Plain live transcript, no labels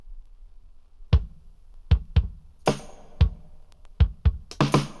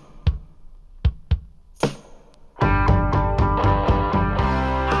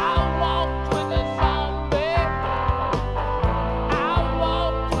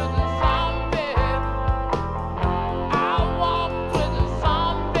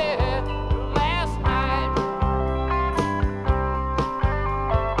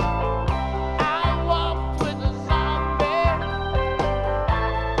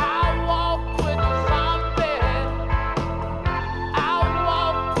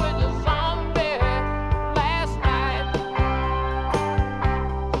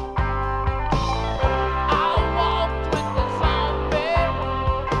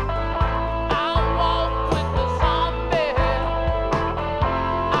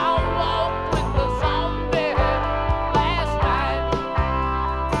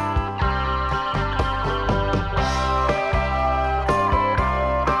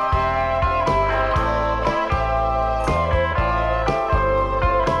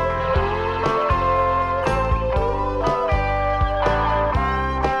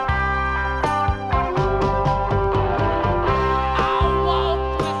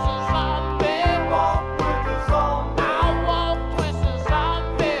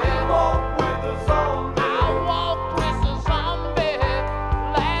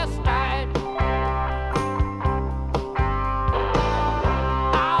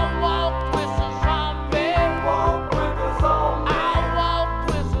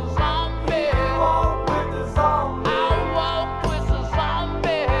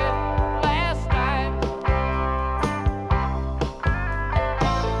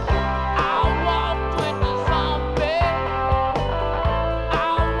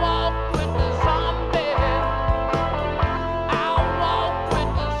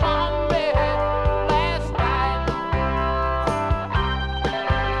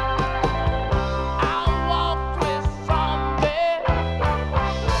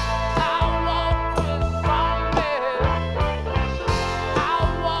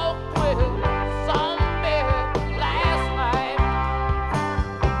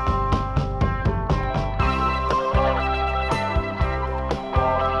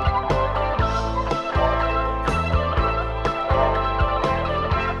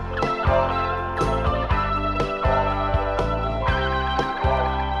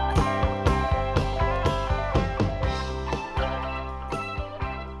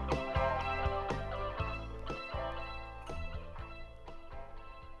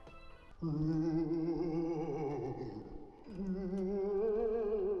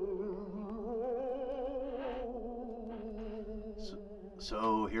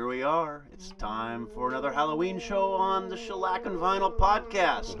So here we are. It's time for another Halloween show on the Shellac and Vinyl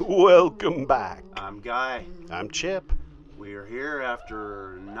podcast. Welcome back. I'm Guy. I'm Chip. We are here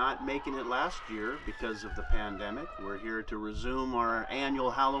after not making it last year because of the pandemic. We're here to resume our annual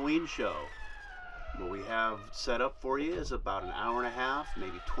Halloween show. What we have set up for you is about an hour and a half,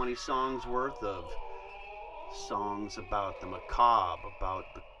 maybe 20 songs worth of songs about the macabre, about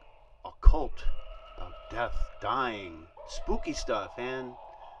the occult, about death, dying, spooky stuff, and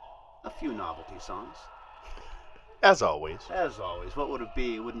a few novelty songs. As always. As always. What would it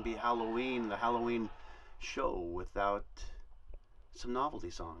be? It wouldn't be Halloween, the Halloween show, without some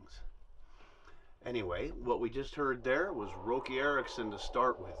novelty songs. Anyway, what we just heard there was Roky Erickson to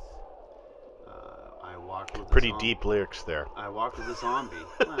start with. I walked with Pretty deep lyrics there. I walked with a zombie.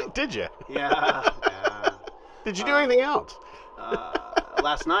 Well, Did you? yeah. Did you do anything else?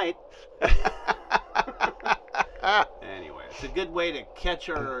 Last night. Anyway, it's a good way to catch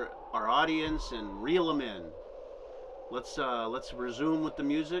our audience and reel them in. Let's resume with the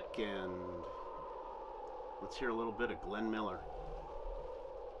music and let's hear a little bit of Glenn Miller.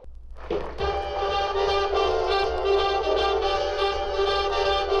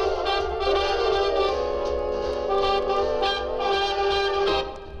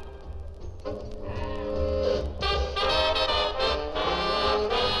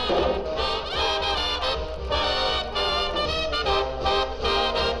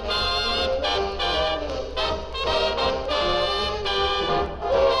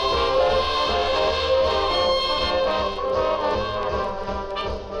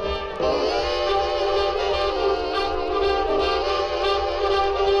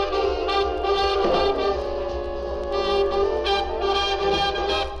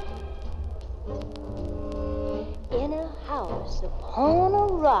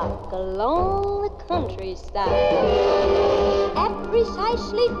 Along the countryside. At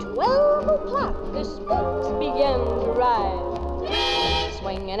precisely 12 o'clock, the spooks began to rise.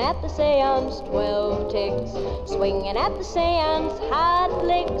 Swinging at the seance, 12 ticks. Swinging at the seance, hot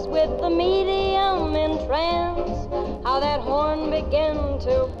licks with the medium in trance. How that horn began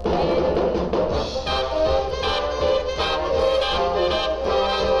to play.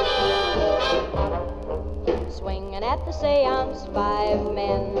 Swinging at the seance, 5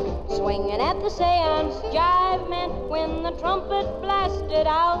 men. Swinging at the seance, jive men. When the trumpet blasted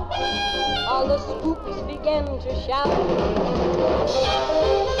out, all the spooks began to shout.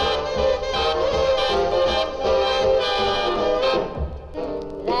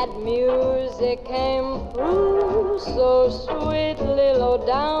 That music came through so sweetly low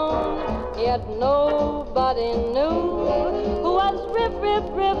down, yet nobody knew who was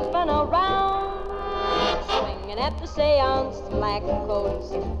riffing around. Swinging at the seance, black coats.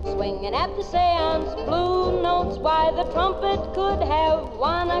 Swinging at the seance, blue notes. Why the trumpet could have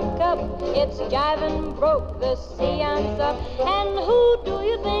won a cup. Its jiving broke the seance up. And who do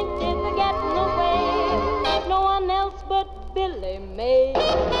you think did the getting away? No one else but Billy May.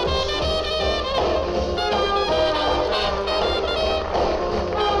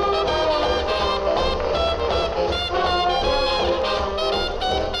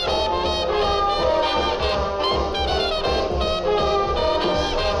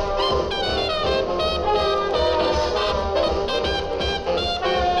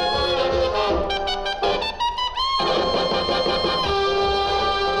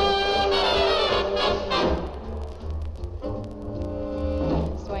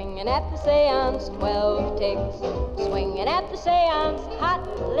 Seance, 12 ticks. Swinging at the seance, hot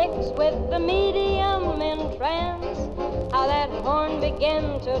licks with the medium in trance. How that horn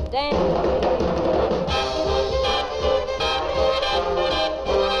began to dance.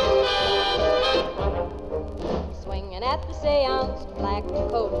 Swinging at the seance, black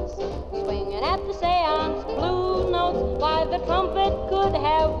coats. Swinging at the seance, blue notes. Why the trumpet could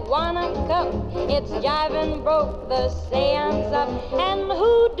have won a cup. Its jiving broke the seance up. And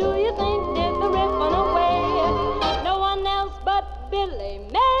who do you think did the ripping away? No one else but Billy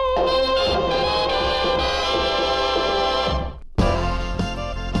May.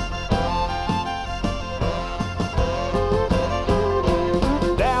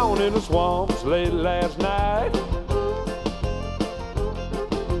 Down in the swamps late last night,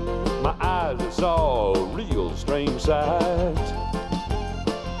 my eyes saw a real strange sight.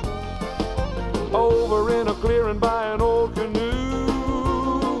 Over in a clearing by an old canoe,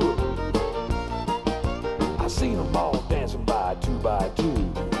 I seen them all dancing by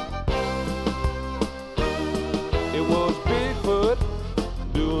two. It was Bigfoot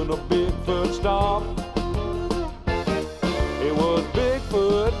doing a Bigfoot stomp. It was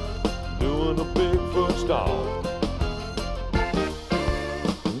Bigfoot doing a Bigfoot stomp.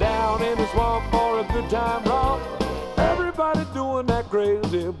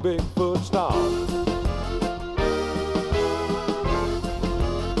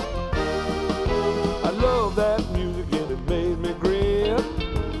 love that music and it made me grin.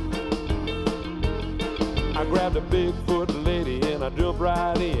 I grabbed a Bigfoot lady and I jumped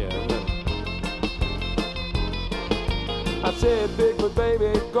right in. I said, Bigfoot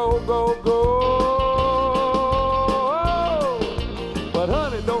baby, go, go, go. But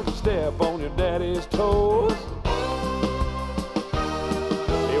honey, don't you step on your daddy's toes.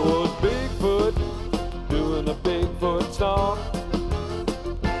 It was Bigfoot doing a Bigfoot stomp.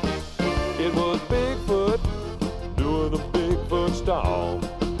 It was Bigfoot doing a Bigfoot stomp.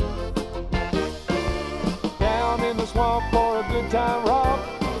 Down in the swamp for a good time romp.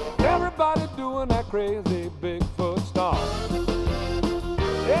 Everybody doing that crazy Bigfoot stomp.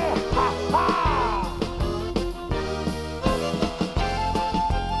 Yeah, ha, ha!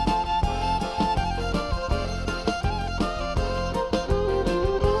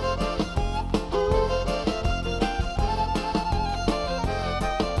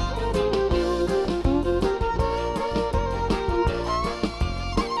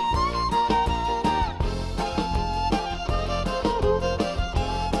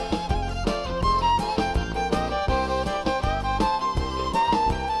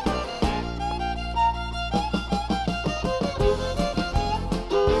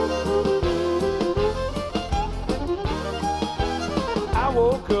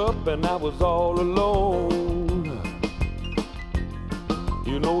 And I was all alone.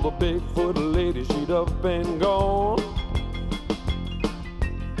 You know the Bigfoot lady, she'd up and gone.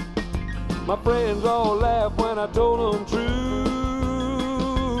 My friends all laughed when I told them true.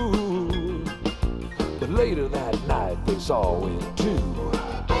 But later that night they saw it too.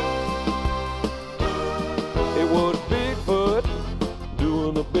 It was Bigfoot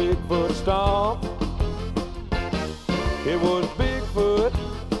doing the Bigfoot stomp. It was Bigfoot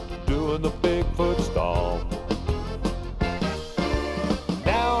doing the Bigfoot stomp.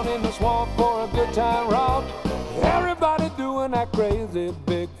 Down in the swamp for a good time romp. Everybody doing that crazy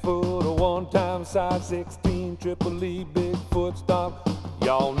Bigfoot. A one-time size 16 triple E Bigfoot stomp.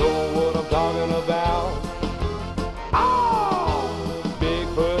 Y'all know what I'm talking about. Oh,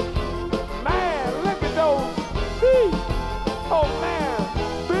 Bigfoot. Man, look at those feet. Oh man,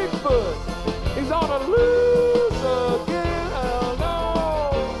 Bigfoot. He's on a loose again.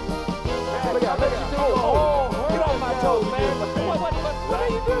 Get off my toes, man. What are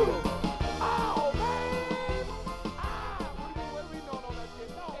you doing? Oh, man. What are we doing on that shit?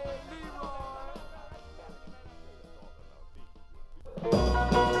 No,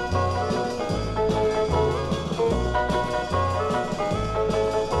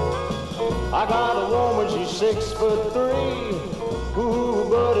 I got a woman, she's 6'3". Ooh,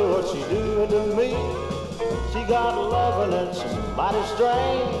 buddy, what she doing to me? She got loving and some mighty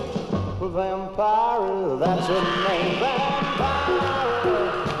strange. Vampire, that's her name. Vampire,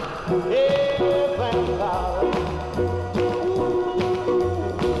 yeah, vampire.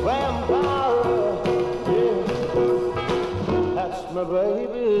 Vampire, yeah, that's my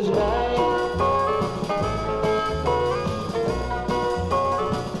baby's name.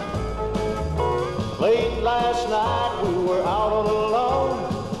 Late last night we were out on the lawn,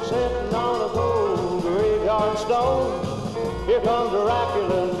 sitting on a cold graveyard stone. Here comes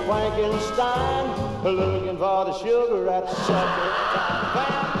Dracula and Frankenstein, looking for the sugar at supper time.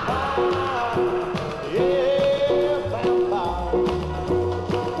 Vampire, yeah, vampire.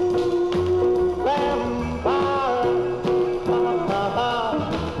 Vampire,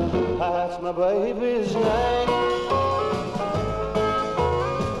 that's my baby's name.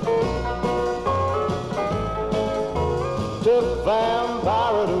 Took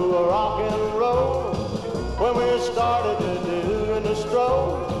Vampire to a rock and roll. When we started to do in the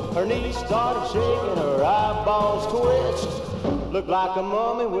stroll, her knees started shaking, her eyeballs twitched. Looked like a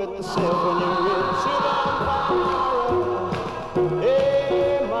mummy with the silk in your wrist. Vampire,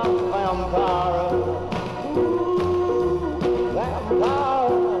 yeah, my vampire. Ooh,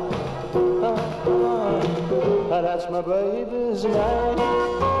 vampire, that's my baby's name.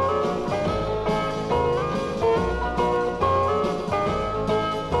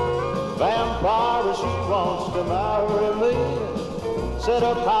 Vampire, she wants to marry me. Set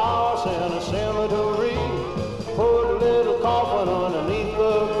up house in a cemetery. Put a little coffin underneath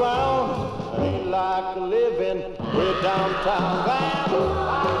the ground. Ain't like living way downtown.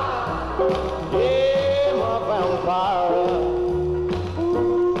 Vampire, yeah, my vampire.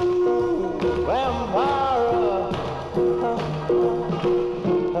 Ooh, vampire,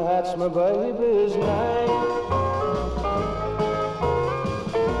 that's my baby's name.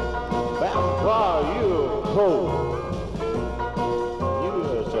 Vampire, you cold. You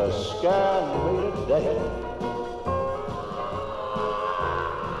just scared me to death.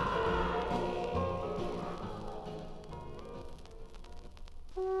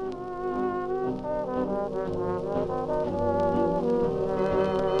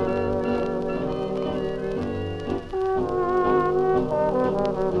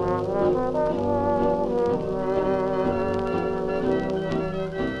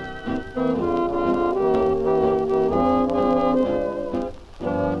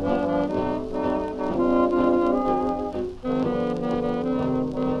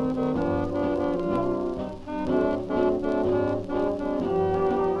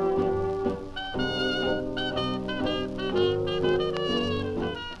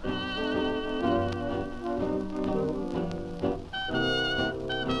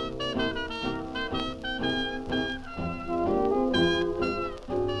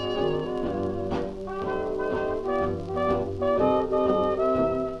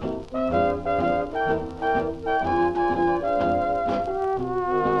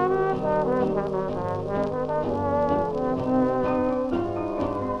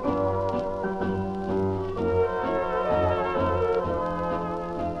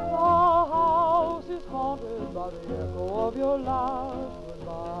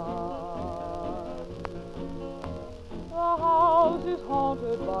 goodbye. The house is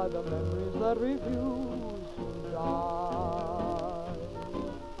haunted by the memories that refuse to die.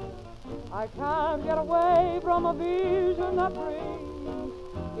 I can't get away from a vision that brings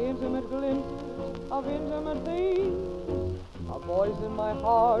intimate glimpses of intimate things. A voice in my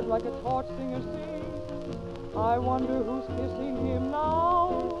heart like a torch singer sings. I wonder who's kissing him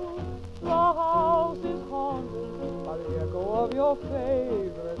now. The house is haunted by the echo of your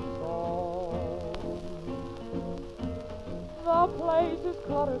favorite song. The place is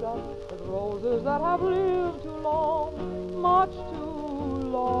cluttered up with roses that have lived too long, much too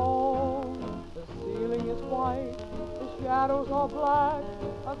long. The ceiling is white, the shadows are black.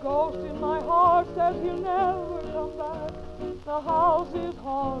 A ghost in my heart says he'll never come back. The house is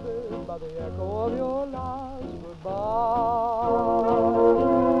haunted by the echo of your last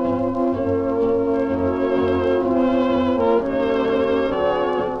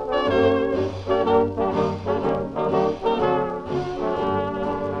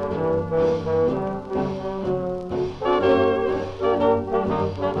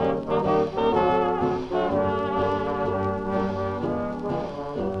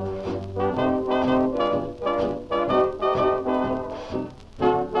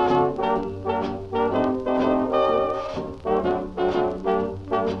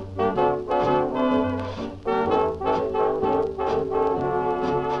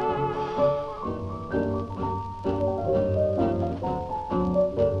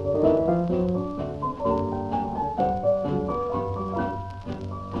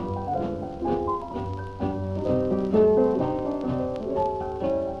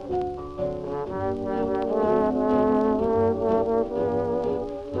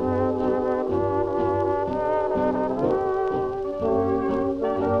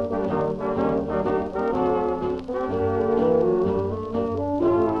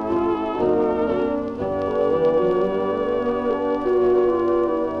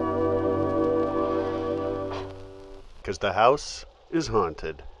Because the house is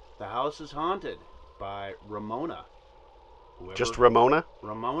haunted. The House is Haunted by Ramona. Just Ramona?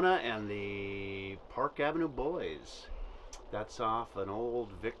 Ramona and the Park Avenue Boys. That's off an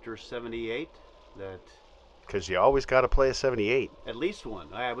old Victor 78 that... Because you always got to play a 78. At least one.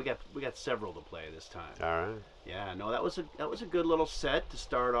 We got several to play this time. All right. Yeah, no, that was a good little set to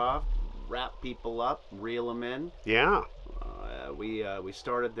start off. Wrap people up, reel them in. Yeah. We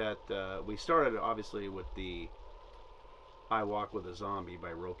started that. We started obviously with the "I Walk with a Zombie"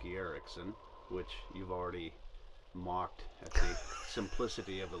 by Roky Erickson, which you've already mocked at the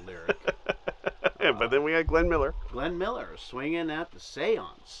simplicity of the lyric. But then we had Glenn Miller. Glenn Miller, Swinging at the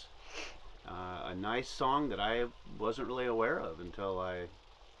Seance. A nice song that I wasn't really aware of until I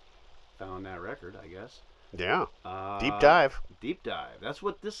found that record, I guess. Yeah. Deep dive. Deep dive. That's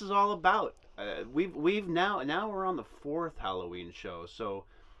what this is all about. We've now we're on the 4th Halloween show, so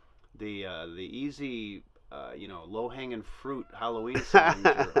the easy low hanging fruit Halloween songs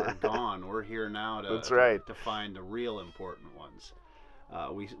are gone. We're here now That's right. to find the real important ones.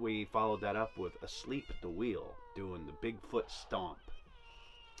 We followed that up with "Asleep at the Wheel," doing the Bigfoot Stomp.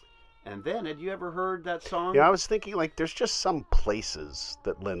 And then, had you ever heard that song? Yeah, I was thinking, like, there's just some places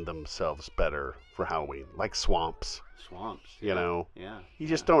that lend themselves better for Halloween, like swamps. Swamps. You know? Yeah. You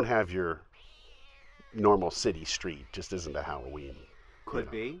just don't have your normal city street. Just isn't a Halloween.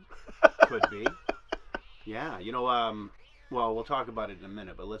 Could be. Could be. Yeah. Well, we'll talk about it in a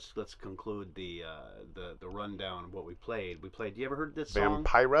minute, but let's conclude the rundown of what we played. You ever heard this song?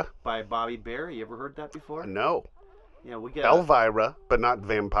 Vampira? By Bobby Bear. You ever heard that before? No. Yeah, we get Elvira, but not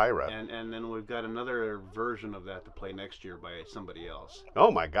Vampira. And then we've got another version of that to play next year by somebody else.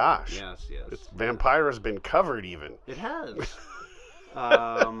 Oh my gosh. Yes. Vampira's been covered even. It has.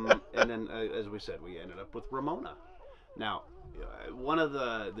 And then, as we said, we ended up with Ramona. Now, one of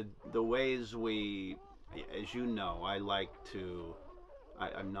the ways we, as you know, I'm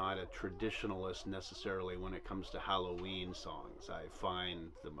not a traditionalist necessarily when it comes to Halloween songs. I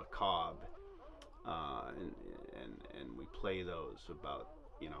find the macabre. And we play those about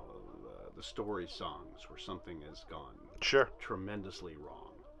the story songs where something has gone tremendously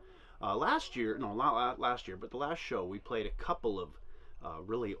wrong. Last year, not last year, but the last show we played a couple of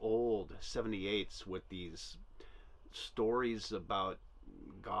really old 78s with these stories about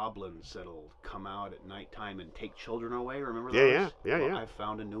goblins that'll come out at nighttime and take children away. Remember those? Yeah. I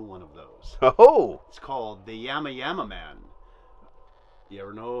found a new one of those. Oh, it's called the Yama Yama Man. You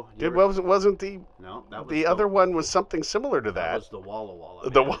ever know? Wasn't the that was the other one was something similar to that? That was the Walla Walla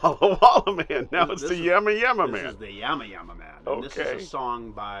Man. The Walla Walla Man. Now it's the Yama Yama Man. This is the Yama Yama Man. And Okay. this is a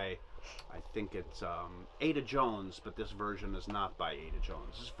song by I think it's Ada Jones, but this version is not by Ada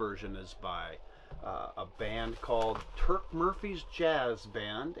Jones. This version is by a band called Turk Murphy's Jazz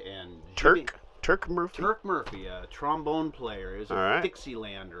Band. And Turk Murphy? Turk Murphy, a trombone player, is a All right.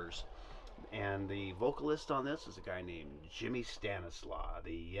 Dixielanders. And the vocalist on this is a guy named Jimmy Stanislaw,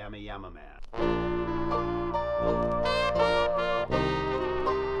 the Yama Yama Man.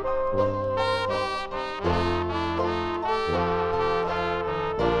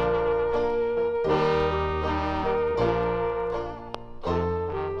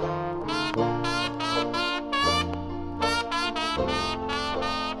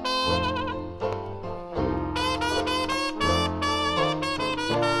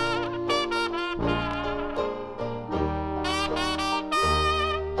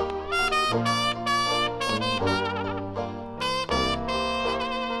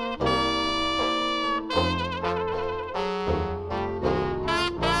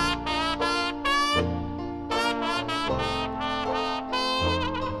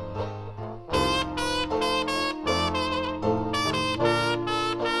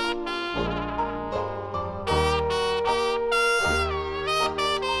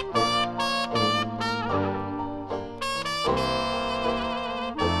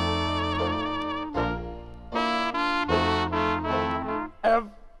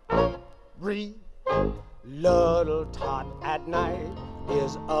 Every little tot at night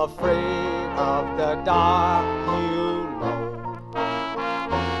is afraid of the dark, you know.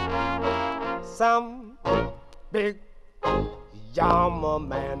 Some big Yama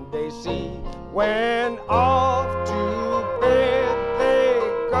man they see when off to bed they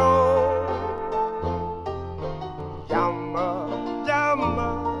go. Yama,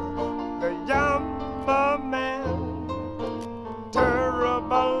 Yama, the Yama man,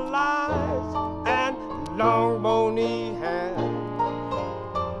 terrible eyes and long bony hands.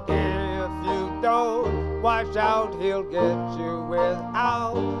 If you don't watch out, he'll get you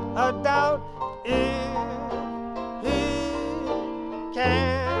without a doubt. If he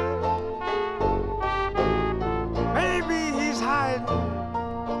can, maybe he's hiding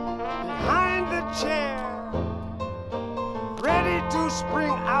behind the chair, ready to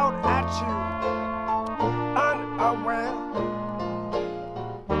spring out at you unaware.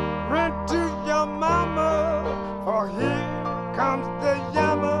 Run to your mama, for here comes the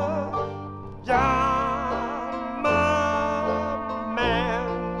Yama, Yama man.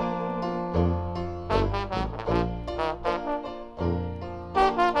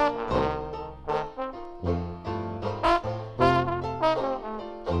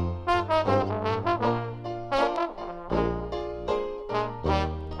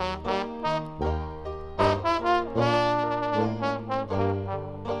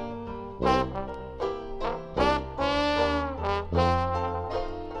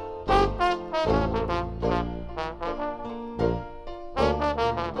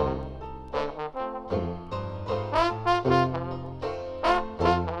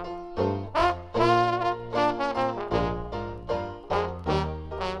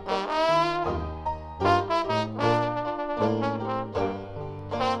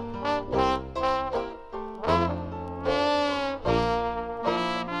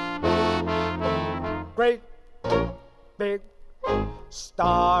 Great big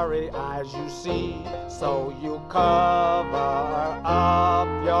starry eyes you see, so you cover up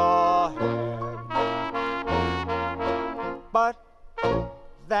your head. But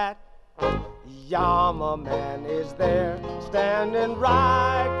that Yama man is there, standing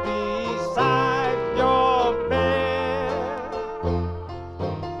right beside your bed.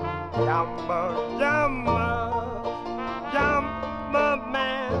 Yama, Yama, Yama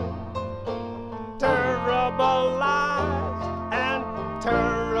man, terrible eyes and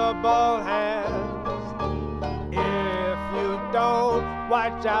terrible hands. If you don't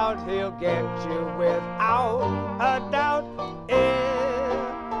watch out, he'll get you without a doubt. If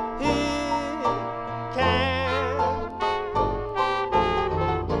he can,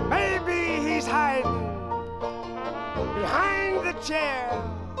 maybe he's hiding behind the chair,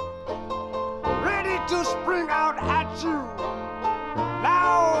 ready to spring out at you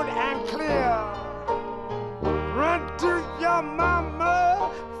loud and clear. Run to your mama,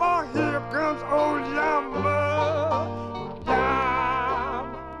 for here comes old Yama,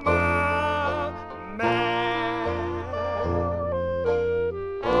 Yama man.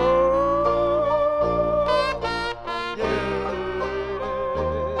 Oh, yeah.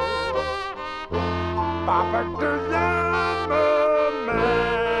 Papa the Yama man.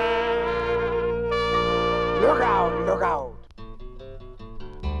 Look out, look out.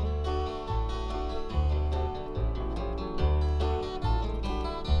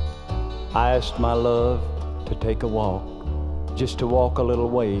 I asked my love to take a walk, just to walk a little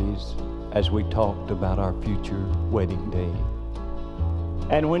ways as we talked about our future wedding day.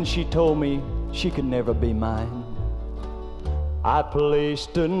 And when she told me she could never be mine, I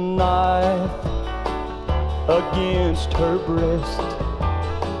placed a knife against her breast,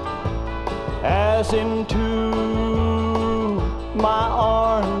 as into my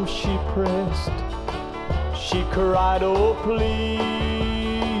arms she pressed. She cried, "Oh, please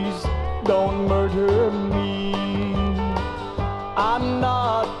don't murder me. I'm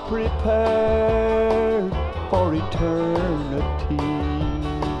not prepared for eternity.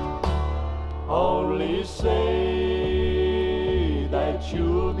 Only say that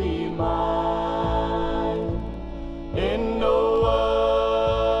you'll be mine in no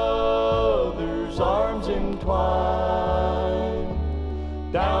other's arms entwined,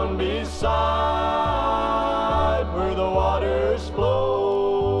 down beside where the waters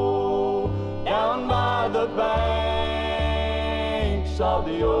flow, down by the banks of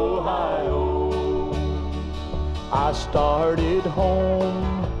the Ohio." I started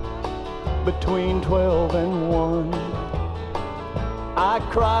home between 12 and 1. I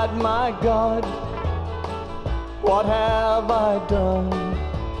cried, "My God, what have I done?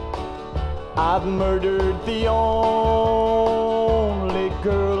 I've murdered the only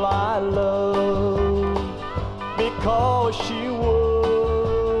girl I love, because she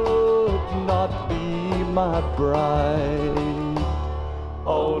would not be my bride.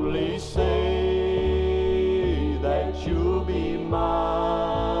 Only say that you'll be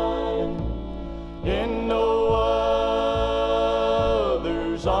mine in no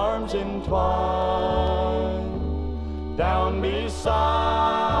other's arms entwined, down beside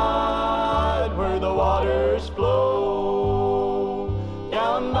where the waters flow,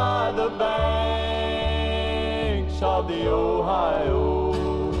 down by the banks of the Ohio,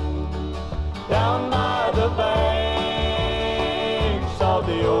 down by the banks of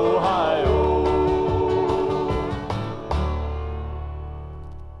the Ohio.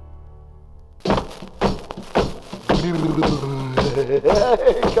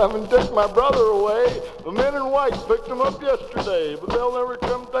 Hey, come and take my brother away. The men in white picked him up yesterday, but they'll never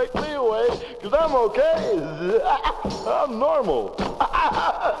come take me away, because I'm okay. I'm normal.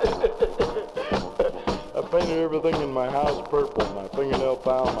 I painted everything in my house purple. My fingernail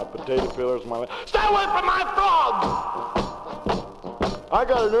file, my potato peelers, my... Stay away from my frogs! I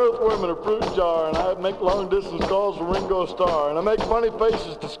got an earthworm in a fruit jar, and I make long-distance calls for Ringo Starr, and I make funny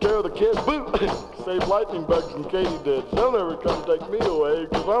faces to scare the kids. Boo! Save lightning bugs and katydids. They'll never come take me away,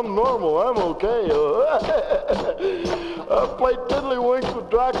 because I'm normal. I'm okay. I play tiddlywinks with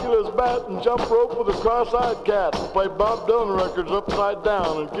Dracula's bat and jump rope with a cross-eyed cat, and play Bob Dylan records upside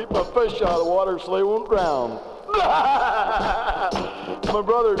down, and keep my fish out of water so they won't drown. My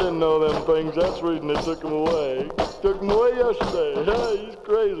brother didn't know them things. That's the reason they took him away. Took him away yesterday. He's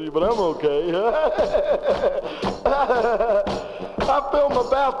crazy, but I'm okay. I fill my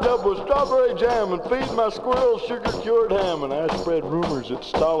bathtub with strawberry jam and feed my squirrels sugar-cured ham. And I spread rumors that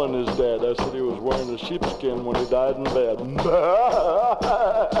Stalin is dead. I said he was wearing a sheepskin when he died in bed.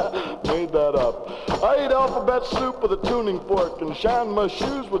 Made that up. I eat alphabet soup with a tuning fork and shine my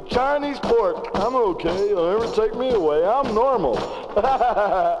shoes with Chinese pork. I'm okay. They'll never take me away. I'm normal.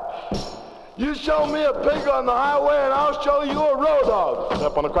 You show me a pig on the highway and I'll show you a road dog.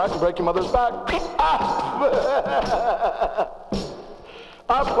 Step on a crack and break your mother's back.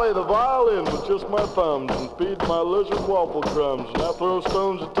 I play the violin with just my thumbs and feed my lizard waffle crumbs. And I throw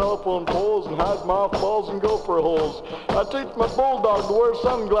stones at telephone poles and hide mothballs and gopher holes. I teach my bulldog to wear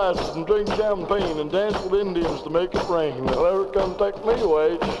sunglasses and drink champagne and dance with Indians to make it rain. They'll never come take me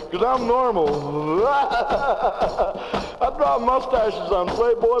away, because I'm normal. I draw mustaches on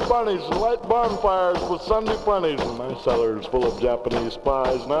Playboy bunnies and light bonfires with Sunday funnies. And my cellar is full of Japanese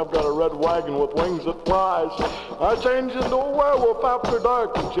spies, and I've got a red wagon with wings that flies. I change into a werewolf after dark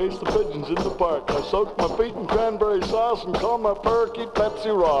and chase the pigeons in the park. I soak my feet in cranberry sauce and call my parakeet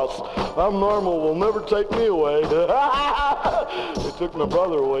Pepsi Ross. I'm normal, will never take me away. They took my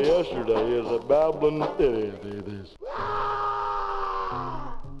brother away yesterday. He's a babbling idiot, he is.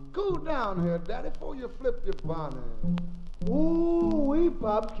 Cool down here, Daddy, before you flip your bonnet. Ooh-wee,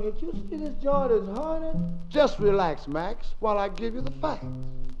 Pop, can't you see this joint is haunted? Just relax, Max, while I give you the facts.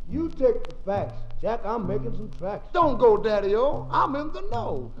 You take the facts, Jack, I'm making some tracks. Don't go, Daddy-o, I'm in the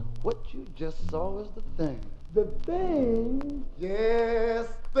know. What you just saw is the thing. The thing? Yes,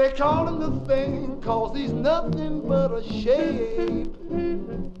 they call him the thing, 'cause he's nothing but a shape.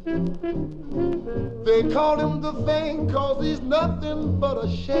 They call him the thing, 'cause he's nothing but a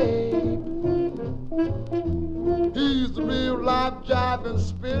shape. He's the real life jiving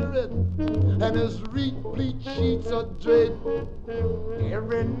spirit, and his replete sheets are draped.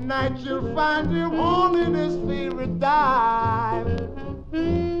 Every night you'll find him haunting his favorite dive.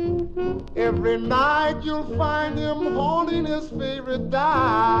 Every night you'll find him haunting his favorite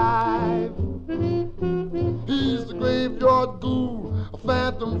dive. He's the graveyard ghoul, a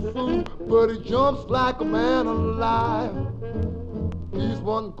phantom fool, but he jumps like a man alive. He's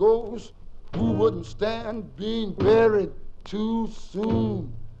one ghost who wouldn't stand being buried too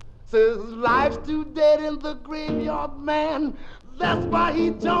soon. Says life's too dead in the graveyard, man. That's why he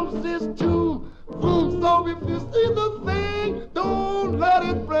jumps his tomb. Boom, so if you see the thing, don't let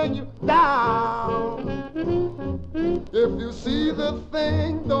it bring you down. If you see the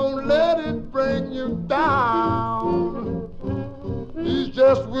thing, don't let it bring you down. He's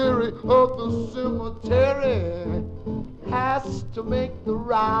just weary of the cemetery, has to make the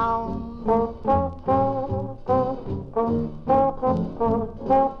round.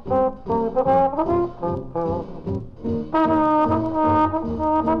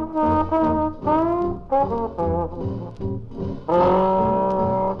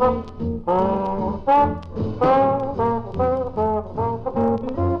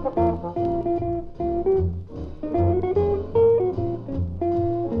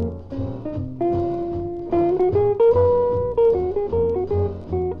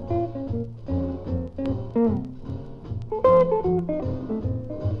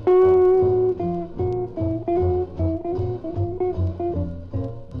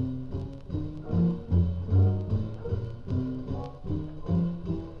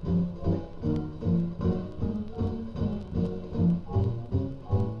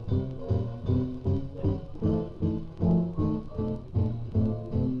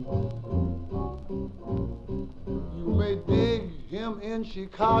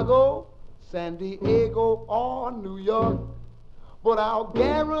 Chicago, San Diego, or New York, but I'll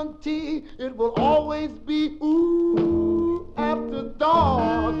guarantee it will always be ooh after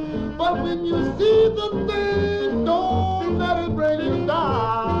dark. But when you see the thing, don't let it bring you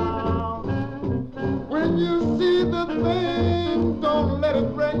down. When you see the thing, don't let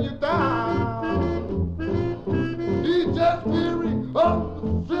it bring you down. He's just weary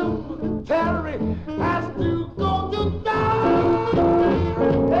of the cemetery, has to go to die.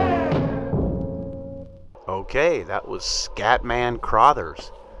 Okay, that was Scatman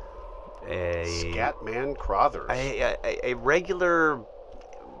Crothers. Scatman Crothers. A regular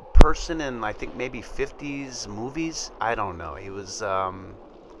person in, I think, maybe 50s movies. I don't know. He was... I'm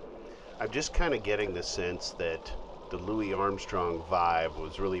just kind of getting the sense that the Louis Armstrong vibe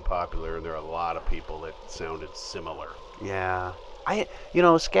was really popular, and there are a lot of people that sounded similar. Yeah.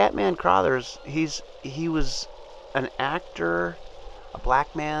 Scatman Crothers, he was an actor, a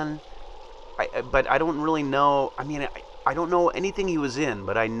black man, but I don't really know. I mean, I don't know anything he was in,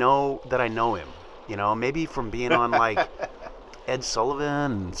 but I know that I know him. Maybe from being on like Ed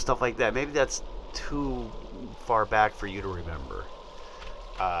Sullivan and stuff like that. Maybe that's too far back for you to remember.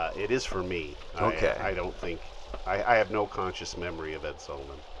 It is for me. Okay. I don't think I have no conscious memory of Ed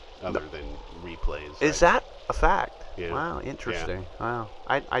Sullivan other than replays. Is that a fact? Yeah. Wow, interesting. Yeah. Wow.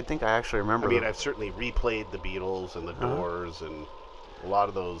 I think I actually remember. I mean, I've certainly replayed the Beatles and the Doors and a lot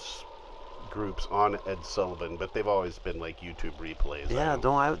of those groups on Ed Sullivan, but they've always been like YouTube replays. Yeah,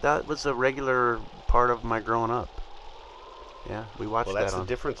 that was a regular part of my growing up. Yeah, we watched that. Well, that's the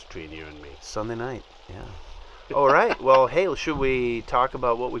difference between you and me. Sunday night. Yeah. All right. Well, hey, should we talk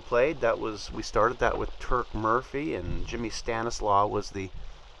about what we played? We started that with Turk Murphy, and Jimmy Stanislaw was the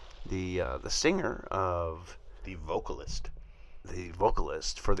singer of the vocalist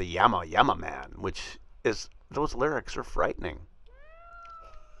for the Yama Yama Man, which is, those lyrics are frightening.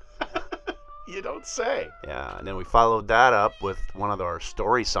 You don't say. Yeah, and then we followed that up with one of our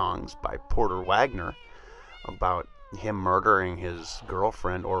story songs by Porter Wagner about him murdering his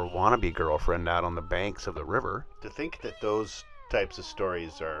girlfriend or wannabe girlfriend out on the banks of the river. To think that those types of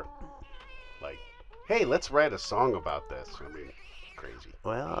stories are like, hey, let's write a song about this. I mean, crazy.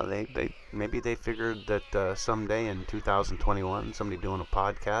 Well, maybe they figured that someday in 2021, somebody doing a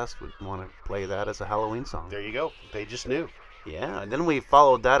podcast would want to play that as a Halloween song. There you go. They just knew. Yeah, and then we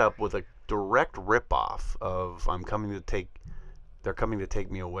followed that up with a direct ripoff of They're Coming to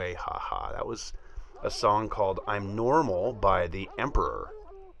Take Me Away, haha. That was a song called I'm Normal by The Emperor.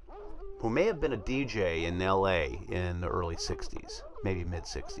 who may have been a DJ in L.A. in the early 60s, maybe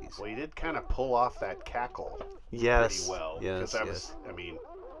mid-60s. Well, he did kind of pull off that cackle Yes, pretty well. yes, That yes. was, I mean,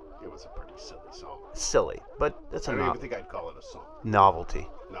 it was a pretty silly song. Silly, but it's I a don't even think I'd call it a song. novelty.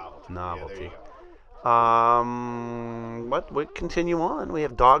 Novelty. Novelty. Yeah, there you go. What? We continue on. We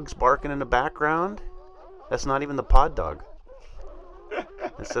have dogs barking in the background. That's not even the pod dog.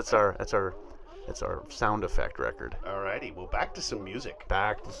 That's our sound effect record. Alrighty, well, back to some music.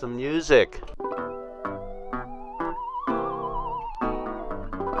 Back to some music.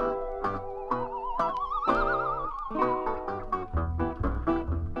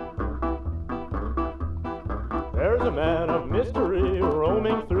 There's a man of mystery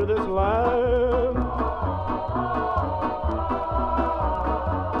roaming through this land.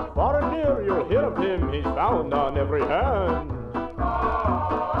 Far and near you'll hear of him, he's found on every hand.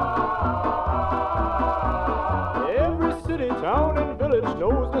 Every city, town, and village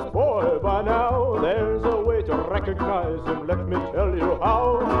knows this boy by now. There's a way to recognize him, let me tell you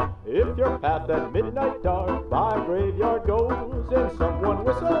how. If your path at midnight dark by a graveyard goes and someone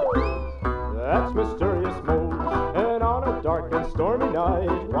whistles, that's Mysterious Mose. And on a dark and stormy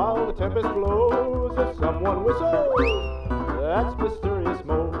night, while the tempest blows, if someone whistles, that's Mysterious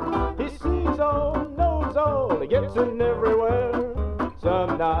Mose. He sees all, knows all, he gets in everywhere.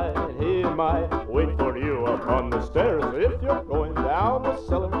 Some night he might wait for you upon the stairs. If you're going down the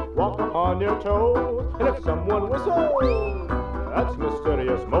cellar, walk upon your toes. And if someone whistles, that's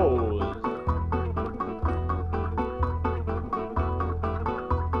Mysterious Mose.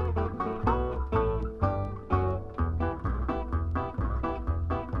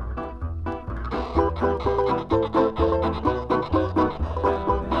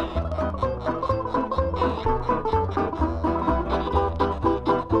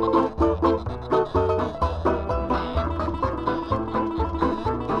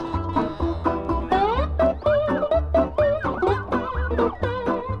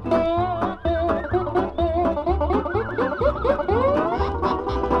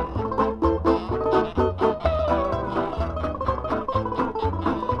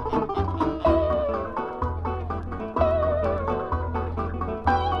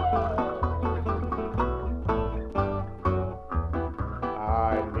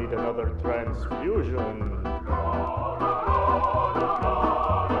 Transfusion.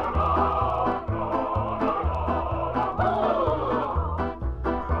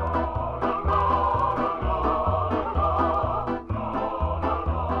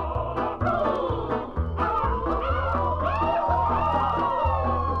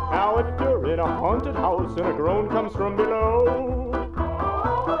 Now if you're in a haunted house and a groan comes from below,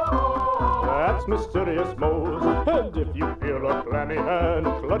 that's Mysterious Mose. And if you feel a clammy hand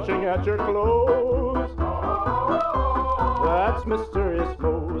clutching at your clothes, that's Mysterious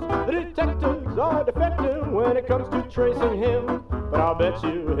Mose. The detectives are defective when it comes to tracing him, but I'll bet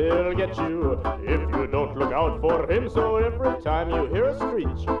you he'll get you if you don't look out for him. So every time you hear a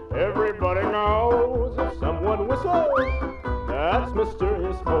screech, everybody knows if someone whistles, that's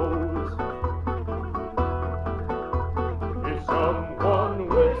Mysterious Mose. If someone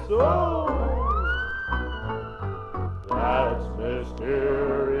whistles, that's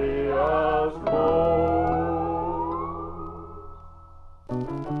Mysterious Mose.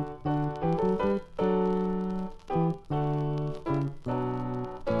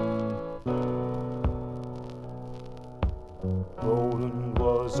 Roland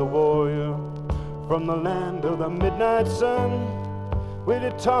was a warrior from the land of the midnight sun, with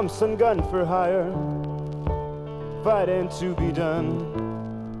a Thompson gun for hire, fighting to be done.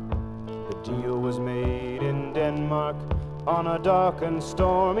 The deal was made in Denmark on a dark and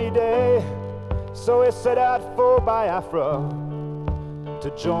stormy day, so he set out for Biafra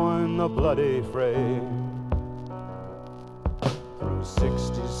to join the bloody fray. Through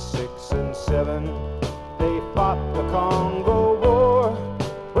 66 and 7, they fought the Congo War,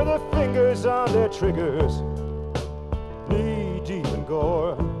 with their fingers on their triggers, knee deep in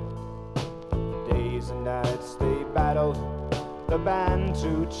gore. Days and nights they battled the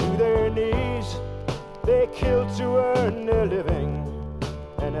Bantu to their knees. They killed to earn their living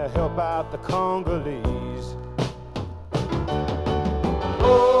and to help out the Congolese.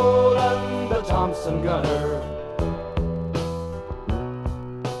 Roland the Thompson gunner,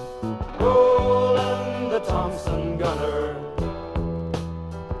 Roland the Thompson gunner.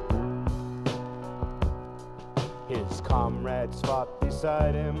 His comrades fought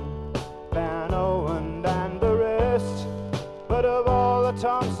beside him, Van Owen and the rest. But of all the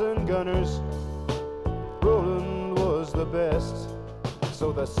Thompson gunners, Roland was the best.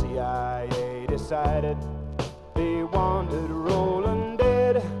 So the CIA decided they wanted Roland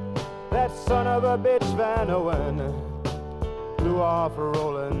dead. the bitch Van Owen blew off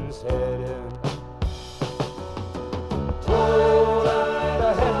Roland's head. Roland,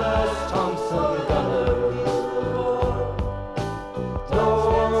 the headless Thompson gunner,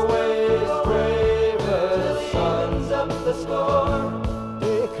 Norway's bravest sons up the score.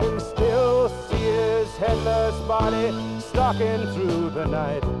 They can still see his headless body stalking through the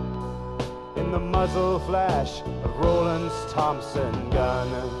night in the muzzle flash of Roland's Thompson gun.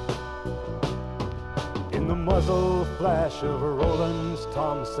 In the muzzle flash of Roland's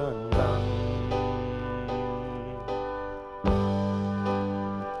Thompson gun.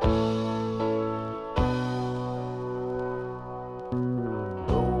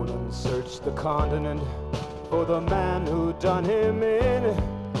 Roland searched the continent for the man who done him in.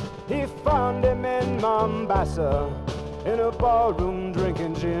 He found him in Mombasa in a ballroom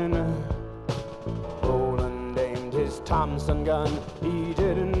drinking gin. Roland aimed his Thompson gun, he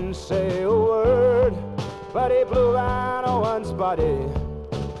didn't say a word, but he blew Van Owen's body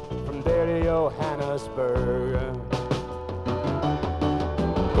from there to Johannesburg.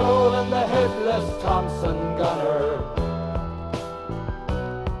 Roland, the headless Thompson gunner,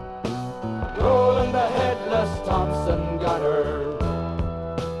 Roland, the headless Thompson gunner,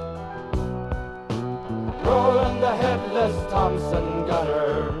 Roland, the headless Thompson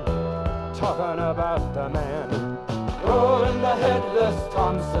gunner, talking about the man, Roland, the headless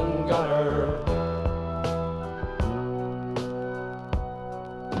Thompson gunner.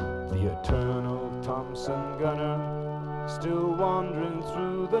 The eternal Thompson gunner, still wandering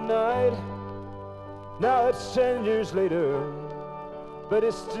through the night. Now it's 10 years later, but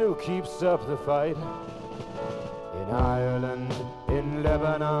it still keeps up the fight. In Ireland, in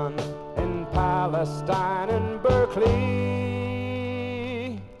Lebanon, in Palestine, in Berkeley,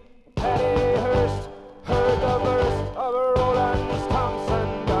 Paddy Hearst heard the burst of Roland's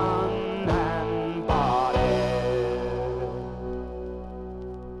Thompson gun and body.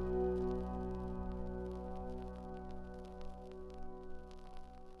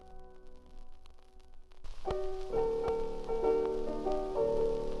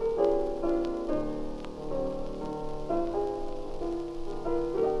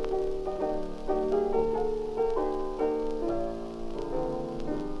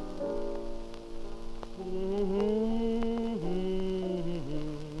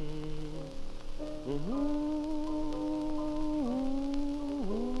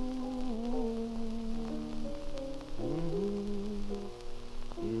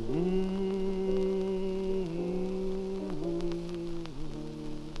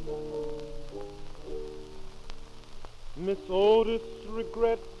 Miss Otis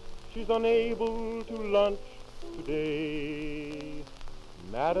regrets she's unable to lunch today.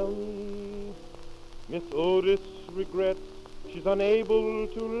 Madam, Miss Otis regrets she's unable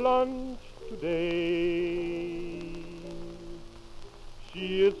to lunch today.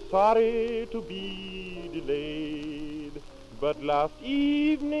 She is sorry to be delayed, but last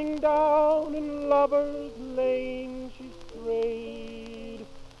evening down in Lover's Lane she strayed.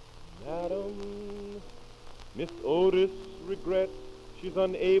 Madam, Miss Otis regrets she's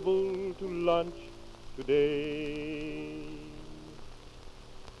unable to lunch today.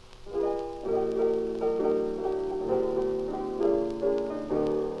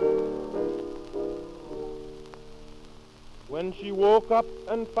 When she woke up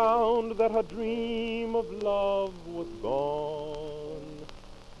and found that her dream of love was gone,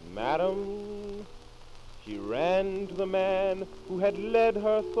 Madam, she ran to the man who had led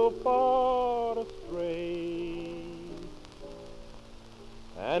her so far astray.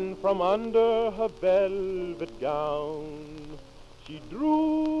 And from under her velvet gown, she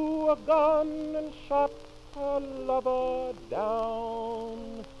drew a gun and shot her lover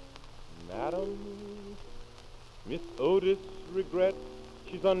down. Madam, Miss Otis regrets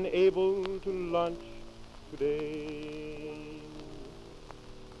she's unable to lunch today.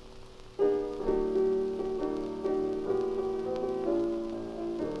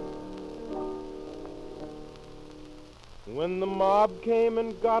 When the mob came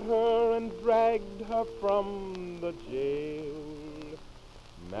and got her and dragged her from the jail,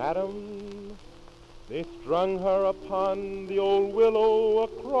 Madam, they strung her upon the old willow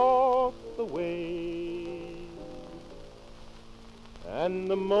across the way. And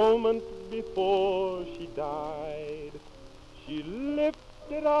the moment before she died, she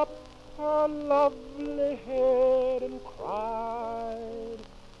lifted up her lovely head and cried.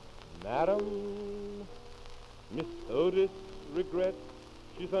 Madam, Miss Otis regrets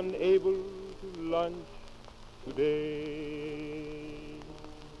she's unable to lunch today.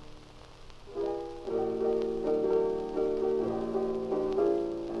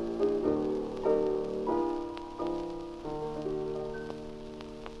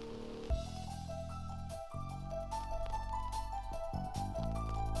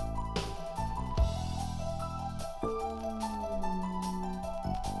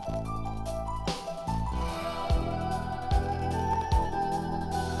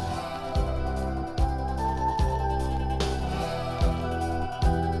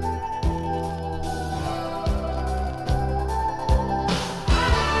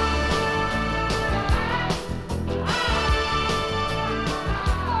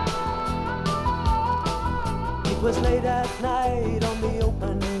 was late at night on the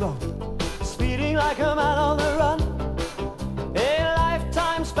open road, speeding like a man on the run. A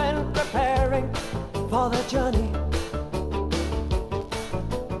lifetime spent preparing for the journey.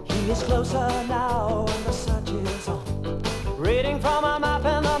 He is closer now and the search is on, reading from a map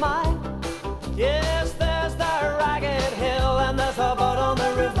in the mind. Yes, there's the ragged hill and there's a boat on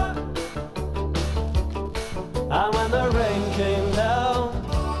the river. And when the rain came down,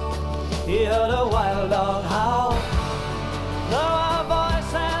 he heard a wild dog howl. There were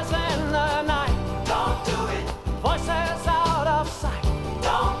voices in the night. Don't do it. Voices out of sight.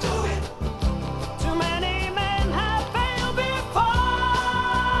 Don't do it. Too many men have failed before.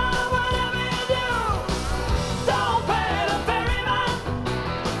 Whatever you do, don't pay the ferryman.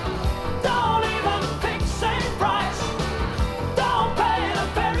 Don't even fix a price. Don't pay the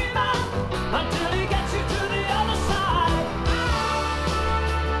ferryman until he gets you to the other side.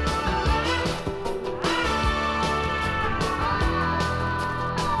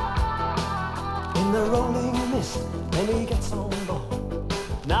 In the rolling mist, when he gets on board,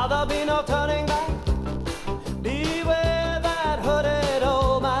 now there'll be no turning back. Beware that hooded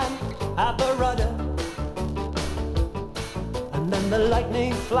old man at the rudder. And then the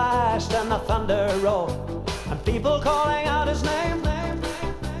lightning flashed and the thunder roared, and people calling out his name,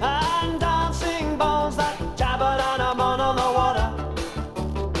 and dancing bones that jabbered on a moan on the water.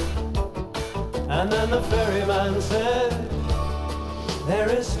 And then the ferryman said, there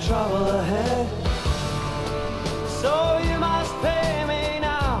is trouble ahead. So you must pay me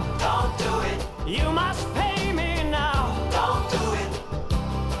now. Don't do it. You must pay me now. Don't do it.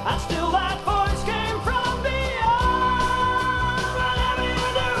 And still that voice came from beyond. Whatever you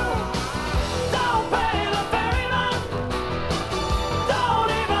do, don't pay the ferryman. Don't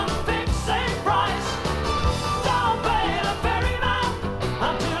even fix a price. Don't pay the ferryman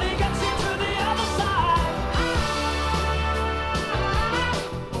until he gets you to the other side. Don't pay the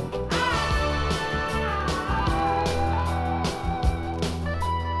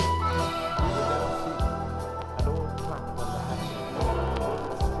ferryman.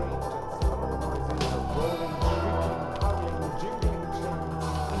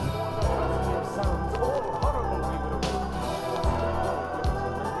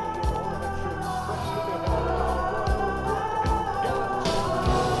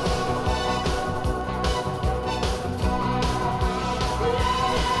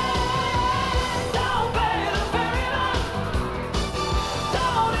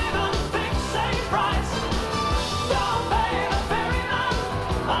 Don't even fix a price. Don't pay the ferryman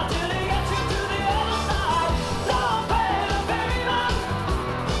until he gets you to the other side. Don't pay the ferryman.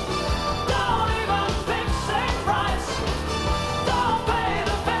 Don't even fix a price. Don't pay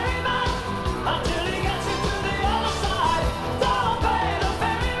the ferryman until he gets you to the other side. Don't pay the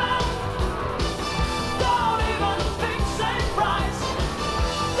ferryman. Don't even fix a price.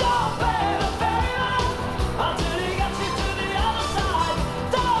 Don't pay the ferryman until he gets you to the other side.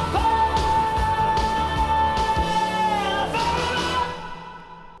 Don't pay the ferryman.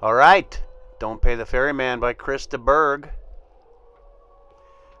 All right. Don't Pay the Ferryman by Chris de Burgh.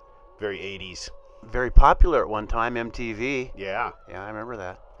 Very 80s. Very popular at one time, MTV. Yeah. Yeah, I remember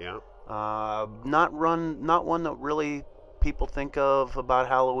that. Yeah. Not one that really people think of about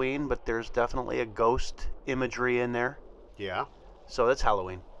Halloween, but there's definitely a ghost imagery in there. Yeah. So it's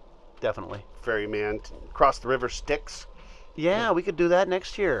Halloween. Definitely. Ferryman cross the river Styx. Yeah, we could do that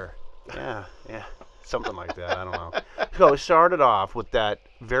next year. Yeah. Something like that. I don't know. So we started off with that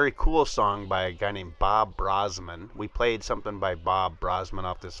very cool song by a guy named Bob Brosman. We played something by Bob Brosman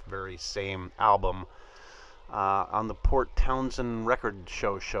off this very same album on the Port Townsend Record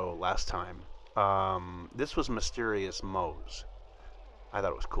Show last time. This was Mysterious Moe's. I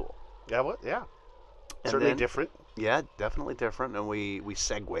thought it was cool. Yeah, what? Yeah. And Certainly then- different. Yeah, definitely different. And we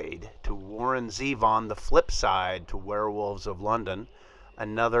segued to Warren Zevon, the flip side to Werewolves of London.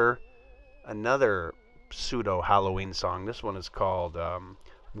 Another pseudo Halloween song. This one is called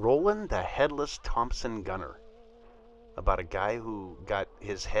Roland the Headless Thompson Gunner. About a guy who got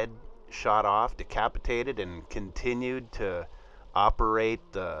his head shot off, decapitated, and continued to operate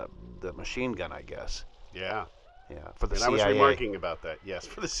the machine gun, I guess. Yeah. Yeah, for the And CIA. I was remarking about that. Yes,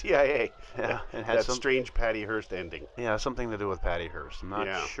 for the CIA. Yeah, it had that some strange Patty Hearst ending. Yeah, something to do with Patty Hearst. I'm not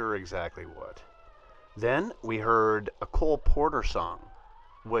Yeah. sure exactly what. Then we heard a Cole Porter song,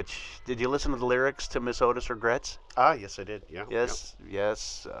 which, did you listen to the lyrics to Miss Otis Regrets? Ah, yes, I did. Yeah. Yes.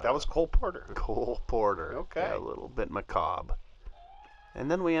 That was Cole Porter. Cole Porter. Okay. Yeah, a little bit macabre.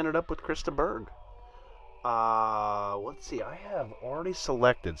 And then we ended up with Chris de Burgh. Let's see. I have already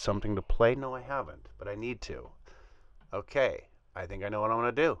selected something to play. No, I haven't, but I need to. Okay. I think I know what I'm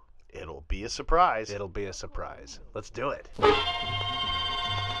going to do. It'll be a surprise. It'll be a surprise. Let's do it.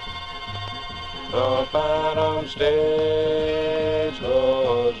 The phantom stage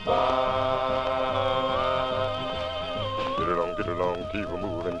goes by. Get along, keep a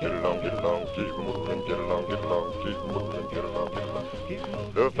moving, get along, keep a moving, get along, keep a moving, get along, keep a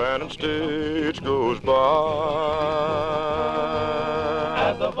moving. The phantom stage goes by.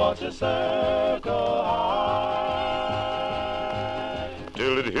 As the vultures circle high,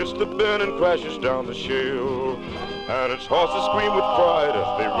 Till it hits the bend and crashes down the shale, and its horses scream with pride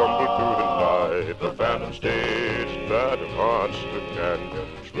as they rumble through the night. The phantom stage that haunts the canyon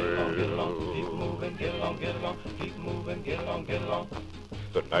trail. keep moving, get along, keep moving, get along.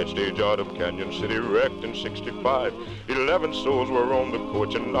 The night stage out of Canyon City wrecked in 65. 11 souls were on the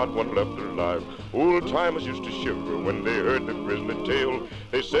coach and not one left alive. Old timers used to shiver when they heard the grisly tale.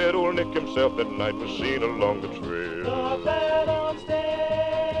 They said old Nick himself that night was seen along the trail. The phantom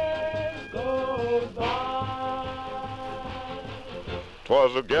stage goes by.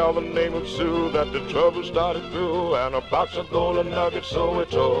 'Twas a gal the name of Sue that the trouble started through, and a box of golden nuggets so it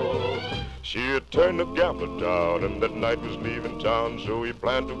told. She had turned the gambler down, and that night was leaving town, so he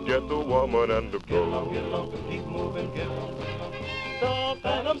planned to get the woman and the gold. Keep moving, get along. The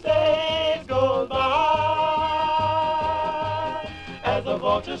phantom stage goes by as the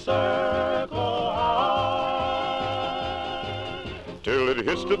vultures circle high. Till it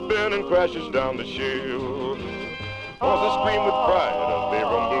hits the bend and crashes down the shale. Horses scream with pride as they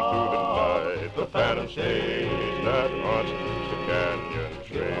rumble through the night. The phantom stage that haunts the canyon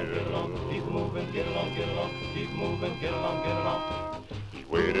trail. Keep moving, get along, keep moving, get along. He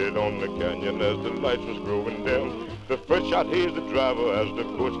waited on the canyon as the lights was growing dim. The first shot hazed the driver as the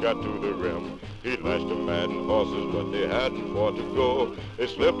coach got to the rim. He lashed the maddened horses, but they hadn't far to go. They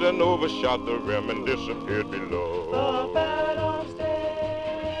slipped and overshot the rim and disappeared below. The phantom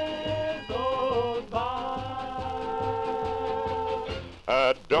stage goes by.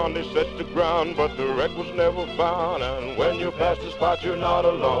 At dawn they searched the ground, but the wreck was never found. And when you pass the spot, you're not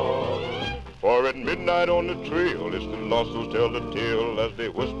alone. For at midnight on the trail, it's the lost souls tell the tale as they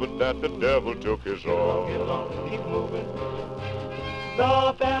whispered that the devil took his own. Get along, keep moving.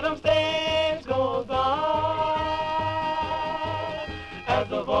 The phantom stage goes by as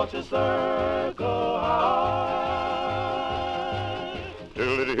the vultures circle high.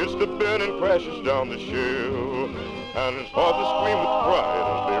 Till it hits the bend and crashes down the shale, and its horses scream with pride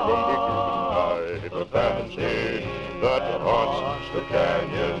as they rumble through the night. The phantom stage that haunts the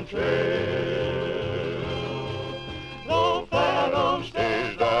canyon trail. The phantom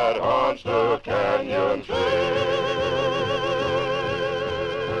stage that haunts the canyon trail.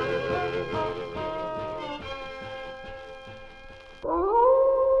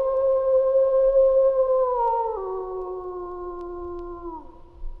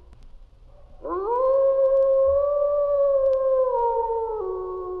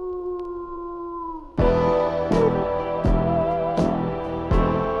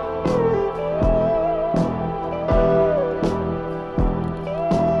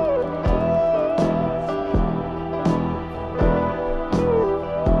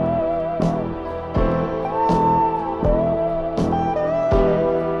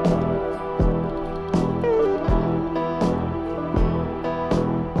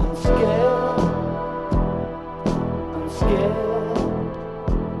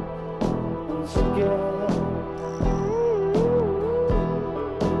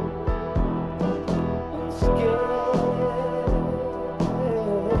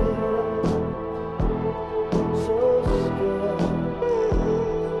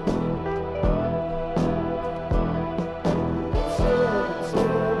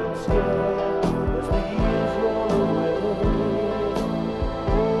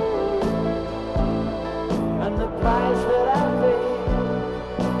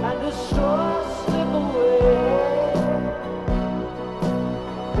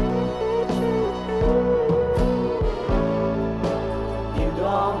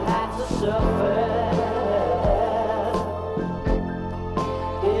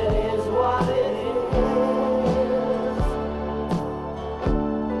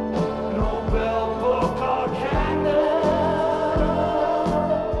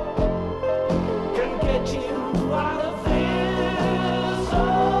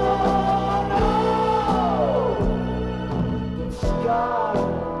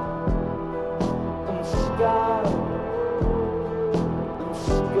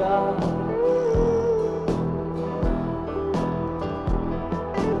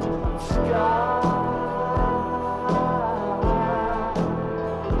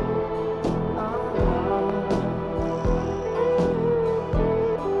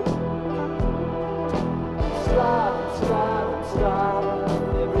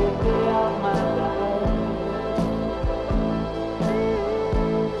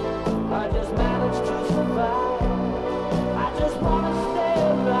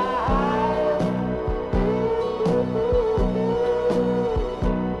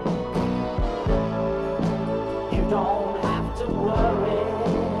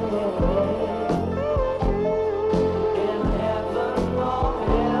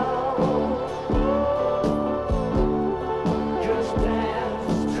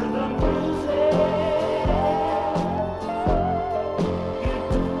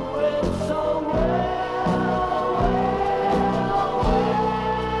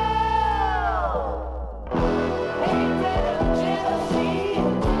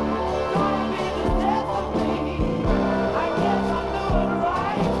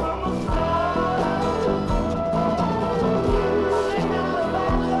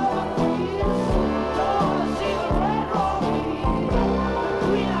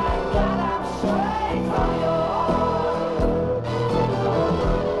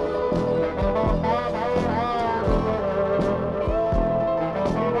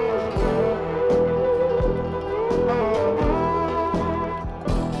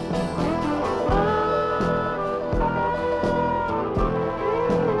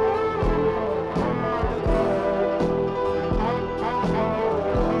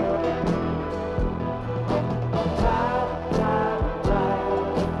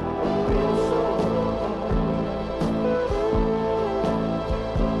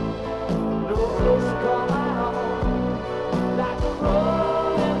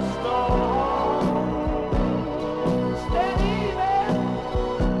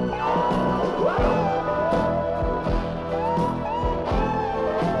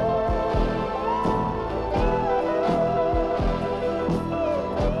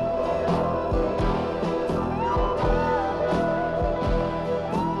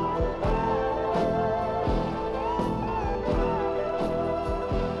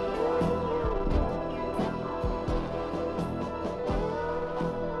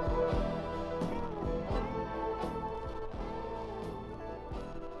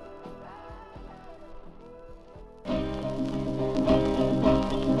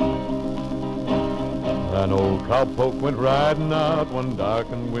 An old cowpoke went riding out one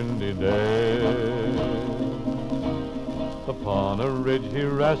dark and windy day. Upon a ridge he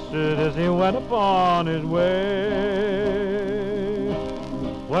rested as he went upon his way.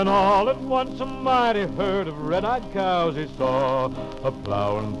 When all at once a mighty herd of red-eyed cows he saw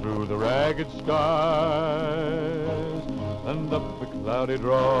a-plowing through the ragged skies and up the cloudy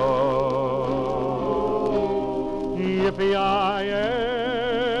draw. Yippee-yi-yi,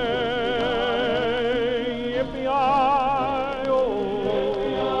 yippee-yi-oh,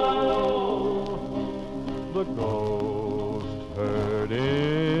 the ghost herd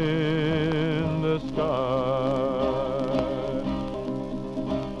in the sky.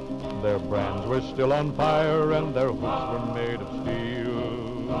 Their brands were still on fire and their hooves were made of steel.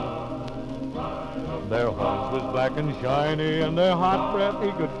 Their horns was black and shiny and their hot breath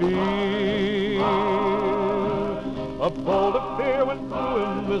he could feel. A bolt of fear went through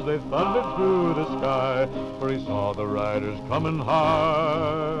him as they thundered through the sky, for he saw the riders coming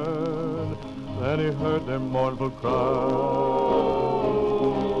hard, and he heard their mournful cry.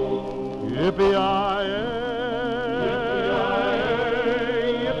 Yippee-yi-yi,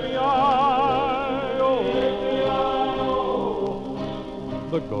 yippee-yi-oh,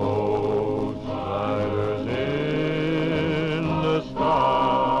 the ghost riders in the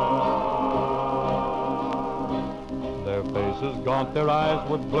sky. Their faces gaunt, their eyes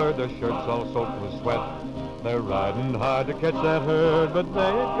would blurred, their shirts all soaked with sweat. They're riding hard to catch that herd, but they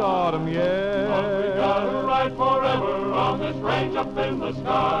ain't got 'em yet. But we gotta ride forever on this range up in the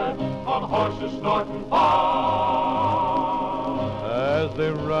sky, on horses snorting far. As they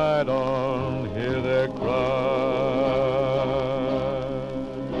ride on, hear their cry.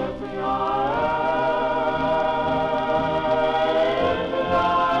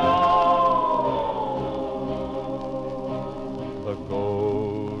 The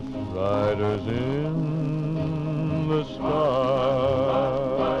ghost riders in the sky.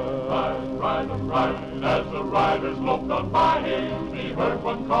 Ride, as the riders looked on by him, he heard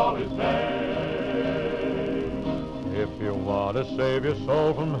one call his name. If you want to save your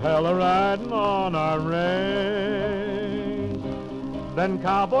soul from hell riding on our range, then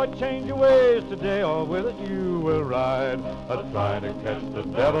cowboy, change your ways today, or with it you will ride, trying to catch the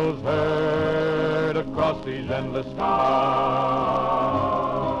devil's herd across these endless skies.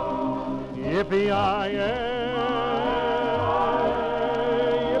 Yippee-yi-yi.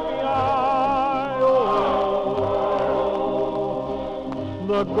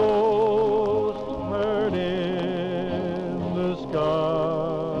 The ghost herd in the sky.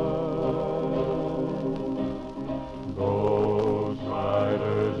 Ghost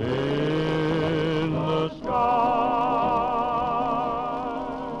riders in the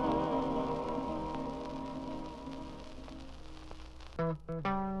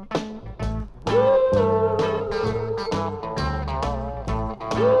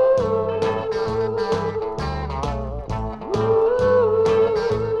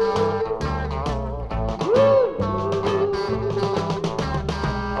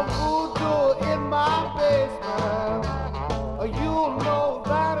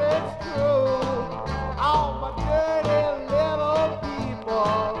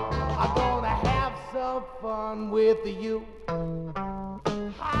with you.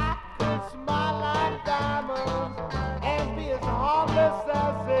 I could smile like diamonds and be as harmless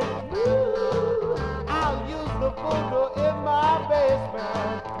as a smooth. I'll use the voodoo in my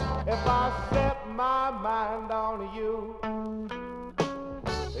basement if I set my mind on you.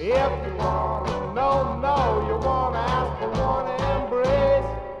 If you wanna know, you wanna ask for one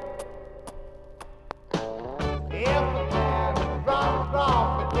embrace. If the man dropped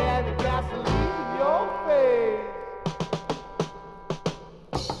off and then the gasoline in your face.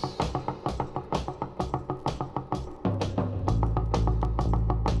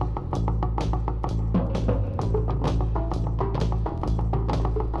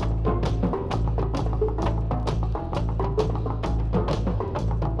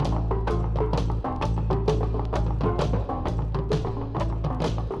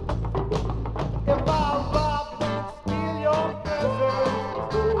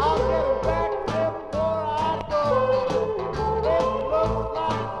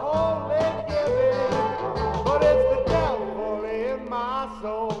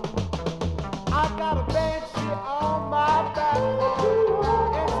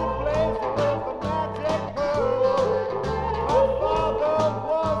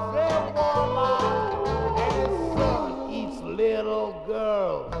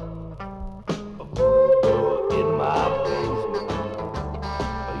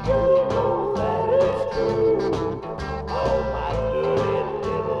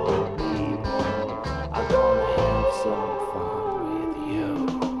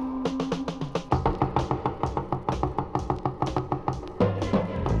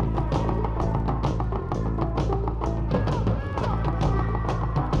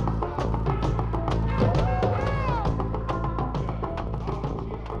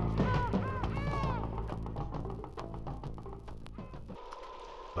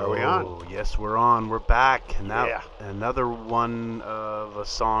 Yes, we're on. We're back. And now Yeah. another one of a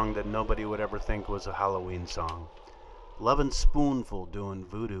song that nobody would ever think was a Halloween song. Lovin' Spoonful doing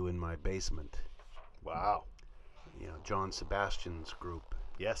voodoo in my basement. Wow. You know, John Sebastian's group.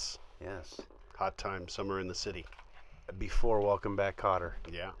 Yes. Yes. Hot Time Summer in the City. Before Welcome Back, Cotter.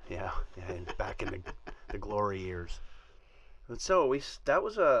 Yeah. Yeah, and back in the glory years. And so that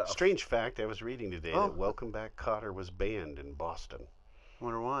was a Strange fact I was reading today Oh. that Welcome Back Cotter was banned in Boston.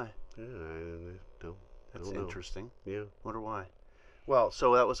 Wonder why. Yeah, I don't That's know. interesting. Yeah. Wonder why. Well,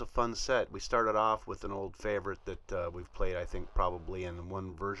 so that was a fun set. We started off with an old favorite that we've played, I think, probably in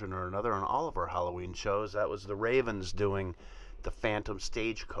one version or another on all of our Halloween shows. That was the Ravens doing the Phantom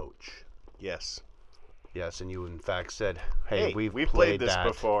Stagecoach. Yes. Yes, and you in fact said, Hey, we've played played this that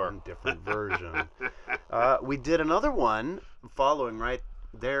before. in different version. We did another one following right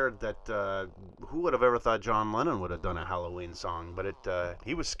there that who would have ever thought John Lennon would have done a Halloween song, but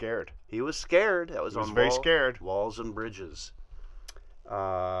he was scared. He was scared. That was He was on very scared. Walls and Bridges.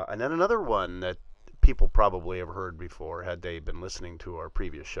 And then another one that people probably have heard before had they been listening to our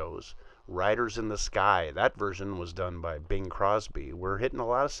previous shows, Riders in the Sky. That version was done by Bing Crosby. We're hitting a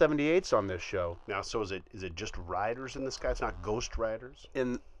lot of 78s on this show. Now, so is it just Riders in the Sky? It's not Ghost Riders?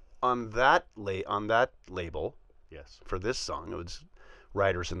 On that label, Yes. for this song, it was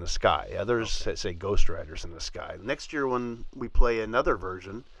Riders in the Sky. Others say Ghost Riders in the Sky. Next year when we play another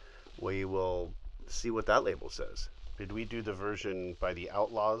version, we will see what that label says. Did we do the version by the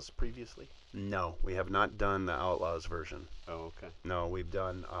Outlaws previously? No, we have not done the Outlaws version. Oh, okay. No, we've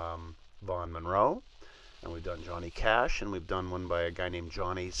done Vaughn Monroe, and we've done Johnny Cash, and we've done one by a guy named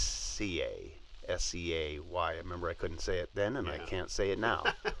Johnny C.A. S-E-A-Y. I remember I couldn't say it then, and I can't say it now.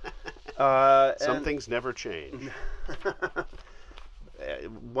 Some things never change.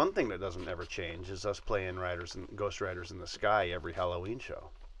 One thing that doesn't ever change is us playing Ghost Riders in the Sky every Halloween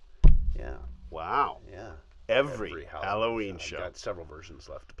show. Yeah. Wow. Yeah. Every Halloween show. I've got several versions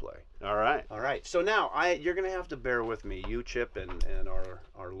left to play. All right. All right. So now you're going to have to bear with me, you, Chip, and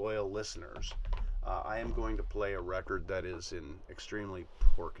our loyal listeners. I am going to play a record that is in extremely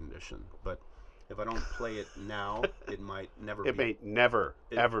poor condition, but if I don't play it now, it might never It may never,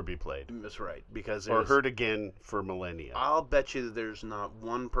 ever be played. That's right. Because Or heard again for millennia. I'll bet you that there's not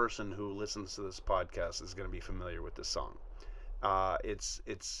one person who listens to this podcast that's going to be familiar with this song.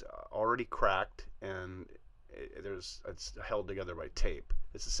 It's already cracked, and it's held together by tape.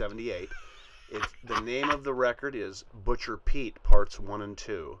 It's a 78. The name of the record is Butcher Pete Parts 1 and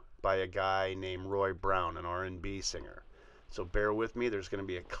 2 by a guy named Roy Brown, an R&B singer. So bear with me. There's going to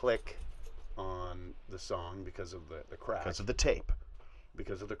be a click on the song because of the crack. Because of the tape.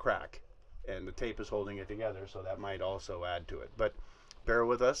 Because of the crack. And the tape is holding it together, so that might also add to it. But bear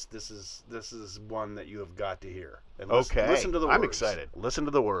with us. This is one that you have got to hear. And listen to the words. I'm excited. Listen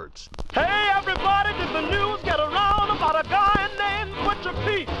to the words. Hey everybody, did the news get around about a guy named Butcher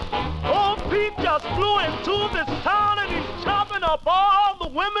Pete? Old Pete just flew into this town and he's chopping up all the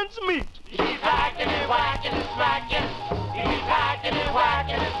women's meat. He's hacking and whacking and smacking. He's hacking and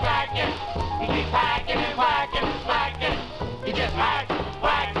whacking and smacking. He's hacking and whacking and smacking. He just hack,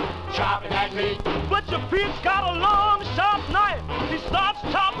 whack, chopping that meat. Butcher Pete's got a long, sharp knife. He starts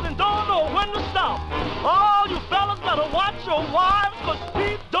chopping and don't know when to stop. All you fellas better watch your wives, 'cause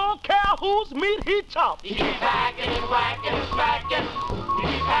Pete don't care whose meat he chops. He keeps hacking and whacking and smacking. He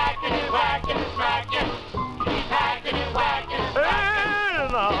keeps hacking and whacking and smacking. He keeps hacking and whacking and smacking.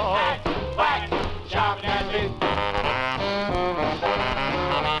 He hack, whack, chopping that meat.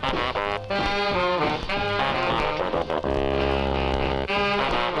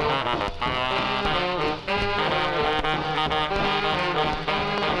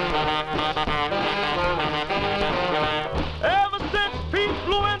 Ever since Pete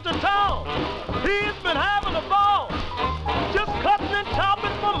flew into town, he's been having a ball. Just cutting and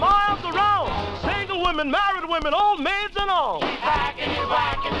chopping for miles around. Single women, married women, old maids and all. He's hacking and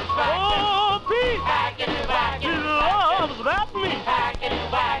whacking and smacking. Oh, Pete! Hacking and whacking. He loves that meat. He's hacking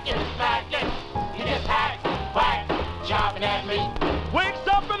and whacking and smacking. He just hacks, whack, chopping that meat. Wakes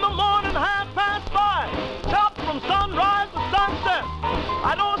up in the morning, 5:30. Chops from sunrise to sunset.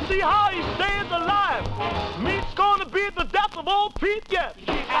 I don't see how he stays alive. Meat's gonna be the death of old Pete yet. He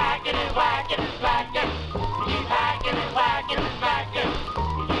keeps hacking and whacking and smacking. He keeps hacking and whacking and smacking.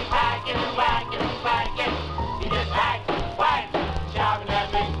 He keeps hacking and whacking and smacking. He just hacks, whack, chopping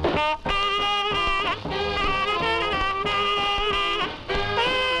that meat.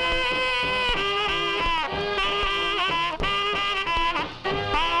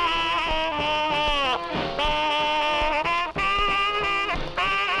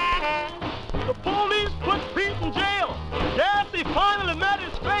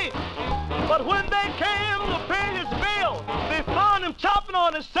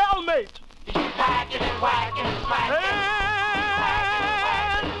 on his cellmate. You keep hacking and whacking and smacking.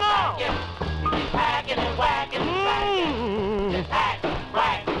 And now. You keep hacking and whacking and smacking. Just hack,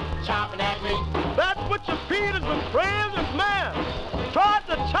 whack, chomping at me. That's what your Peters and Francis man tried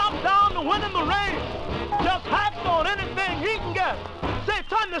to chop down the wind in the rain. Just hacks on anything he can get. Say,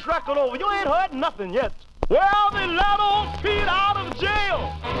 turn this record over. You ain't heard nothing yet. Well, they let old Pete out of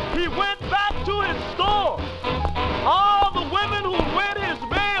jail. He went back to his store. All the women who read his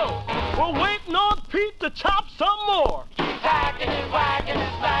bail were waiting on Pete to chop some more. Keep hacking and whacking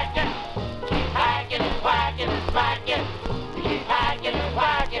and smacking. Keep hacking and whacking and smacking. You keep hacking and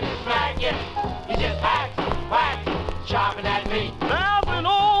whacking and smacking. You just hacks, whacks, chopping at me. There's an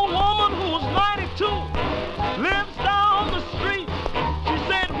old woman who's 92, lives down the street. She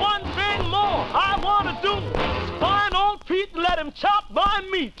said one thing more I want to do is find old Pete and let him chop my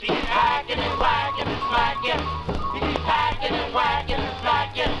meat. You keep hacking and whacking and smacking. You keep hacking and whacking and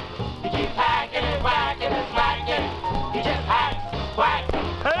smacking. You keep hacking and whacking and smacking. You just hacks, whacks.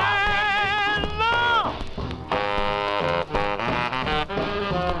 And now.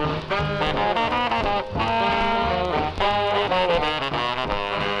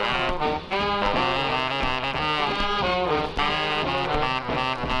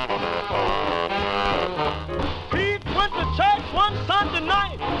 Pete went to church one Sunday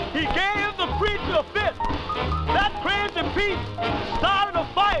night. He gave the preacher a fit. That crazy Pete started a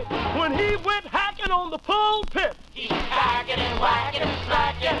fight when he went hacking on the pulpit. You keep hacking and whacking and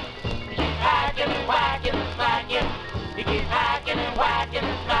smacking. You keep hacking and whacking and smacking. You keep hacking and whacking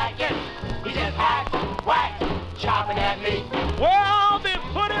and smacking. He just hacks, whacks, chopping at me. Well, they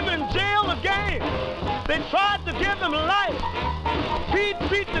put him in jail again. They tried to give him life. Pete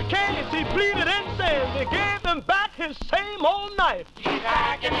beat the case. He pleaded innocent. They gave him back his same old knife. You keep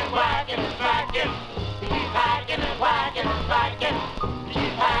hacking and whacking and smacking. You keep hacking and whacking and smacking. You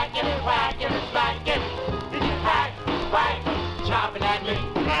keep hacking and whacking and smacking. You just hack, whack, chopping at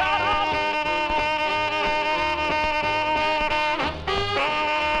me.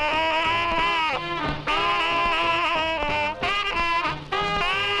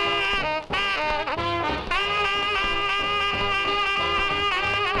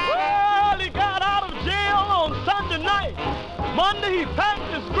 Well, he got out of jail on Sunday night. Monday he packed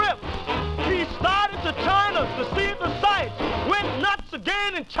his grip. He started to China to see the sights. Went nuts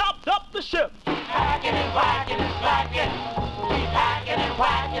again and chopped up the ship. Keep hacking and whacking and smacking. Keep hacking and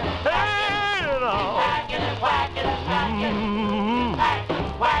whacking and smacking. Hey, Keep hacking and whacking and smacking.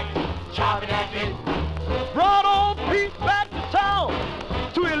 Hack, whack, chopping at me. Brought old Pete back to town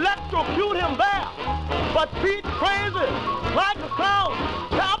to electrocute him there. But Pete, crazy, like a clown,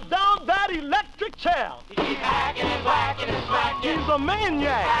 chopped down that electric chair. You keep hacking and whacking and smacking. He's a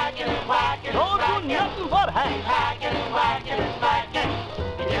maniac. Hacking and whacking and Don't do smacking. nothing but Keep hack. hacking and whacking and smacking.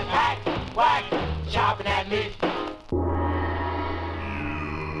 You just hack, whack, chopping at me.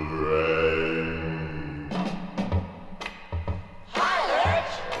 Hi,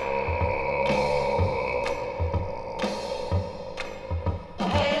 Lurch.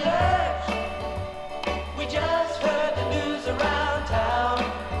 Hey, Lurch. We just heard the news around town.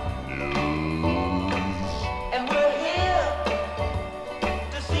 And we're here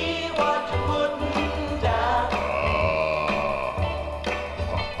to see what you're putting down.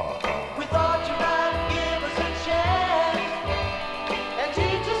 We thought you might give us a chance and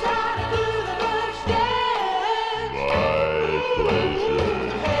teach us how to do the lunch dance.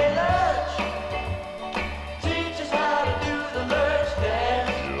 Hey, Lurch, teach us how to do the lunch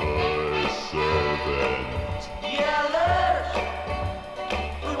dance. Yeah, Lurch,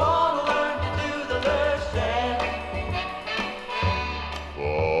 we want to learn to do the lunch dance.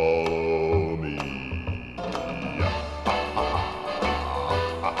 Follow me.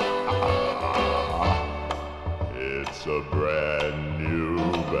 It's a brand new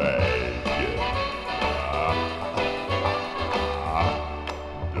bag.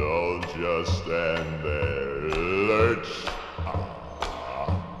 Don't just stand there. Lurch.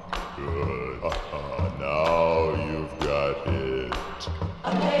 Good. Now you've got it.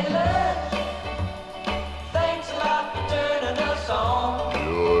 Hey, Lurch, thanks a lot for turning us on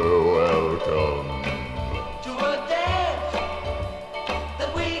You're welcome. to a dance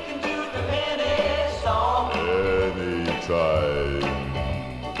that we can do to any song. Anytime.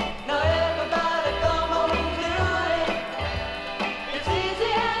 Now everybody come on and do it. It's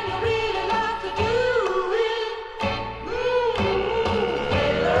easy and you really like to do it.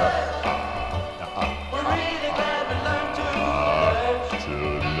 Hey, Lurch, we're really glad we learned to Lurch. To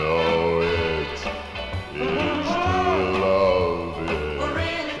know it is to love it. We're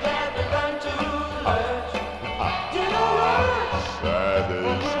really glad we learned to Lurch. You know Lurch. That is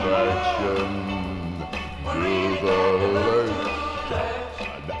to the lake.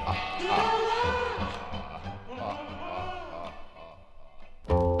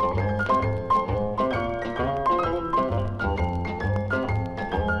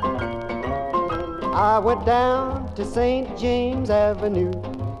 I went down to St. James Avenue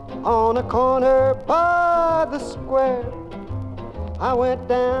on a corner by the square. I went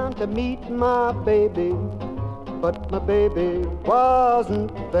down to meet my baby, but my baby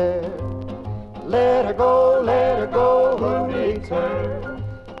wasn't there. Let her go, who needs her?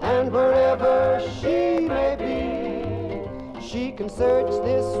 And wherever she may be, she can search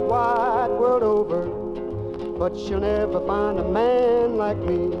this wide world over, but she'll never find a man like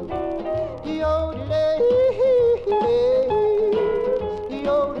me.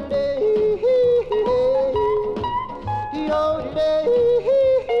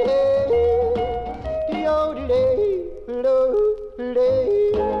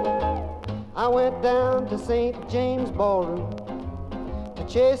 I went down to St. James Ballroom to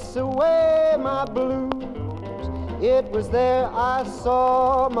chase away my blues. It was there I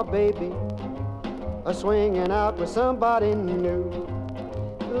saw my baby a-swinging out with somebody new.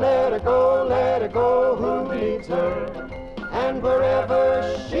 Let her go, who needs her? And wherever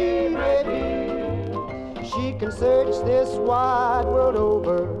she may be, she can search this wide world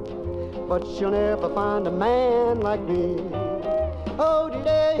over, but she'll never find a man like me. Oh,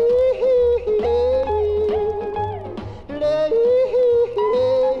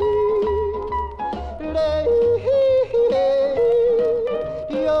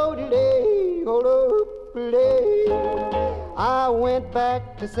 I went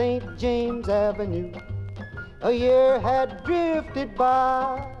back to St. James Avenue. A year had drifted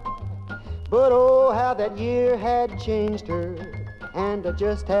by, but oh, how that year had changed her, and I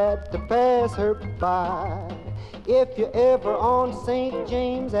just had to pass her by. If you're ever on St.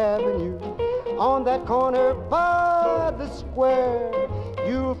 James Avenue, on that corner by the square,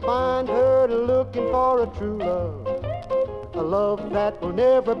 you'll find her looking for a true love, a love that will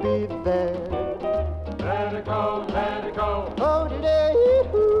never be there. Let it go, let it go. Oh, today,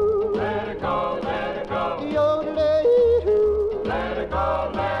 let it go, let it go. Yo, today, let it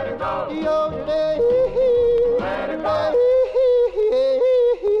go, let it go. Yo, today, let it go.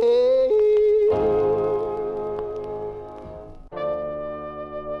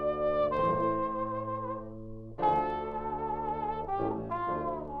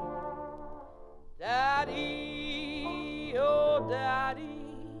 Daddy, oh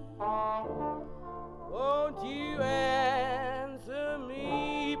Daddy, won't you answer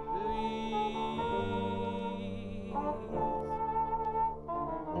me, please?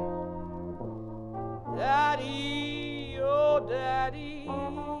 Daddy, oh Daddy,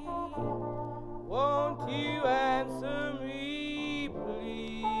 won't you answer me,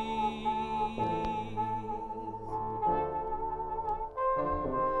 please?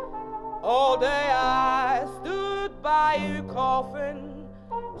 All day I stood by your coffin,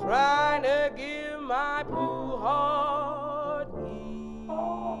 trying to give my blue heart ease.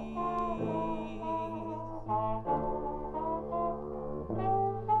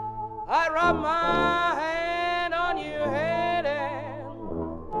 I rub my hand on your head and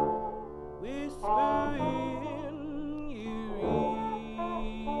whisper in your ear.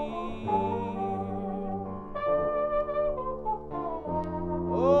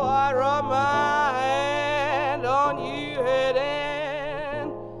 Oh, I rub my hand on your head and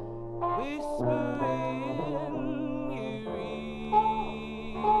whisper in your ear.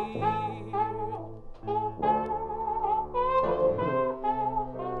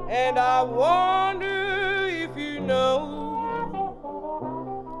 And I wonder if you know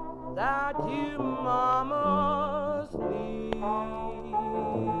that your mama's near.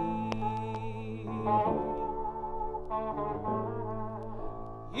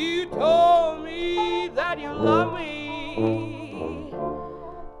 You told me that you love me,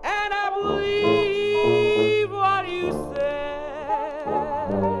 and I believe what you said.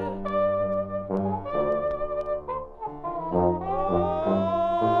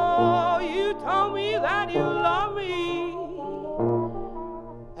 Oh, you told me that you love me,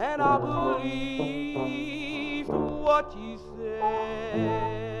 and I believed what you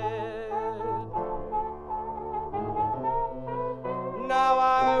said. Now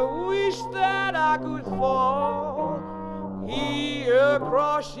I wish that I could fall here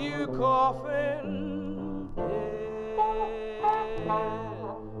across your coffin dead.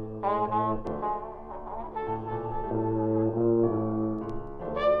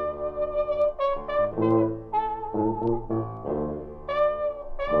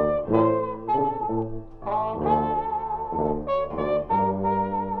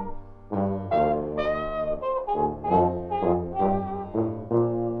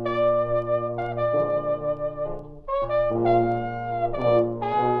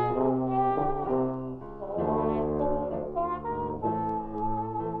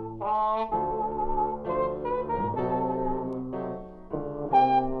 When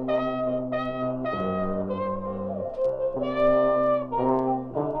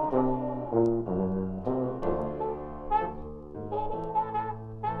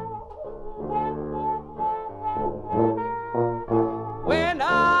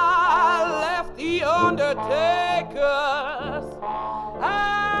I left the undertaker's,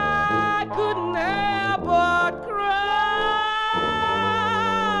 I couldn't help but cry.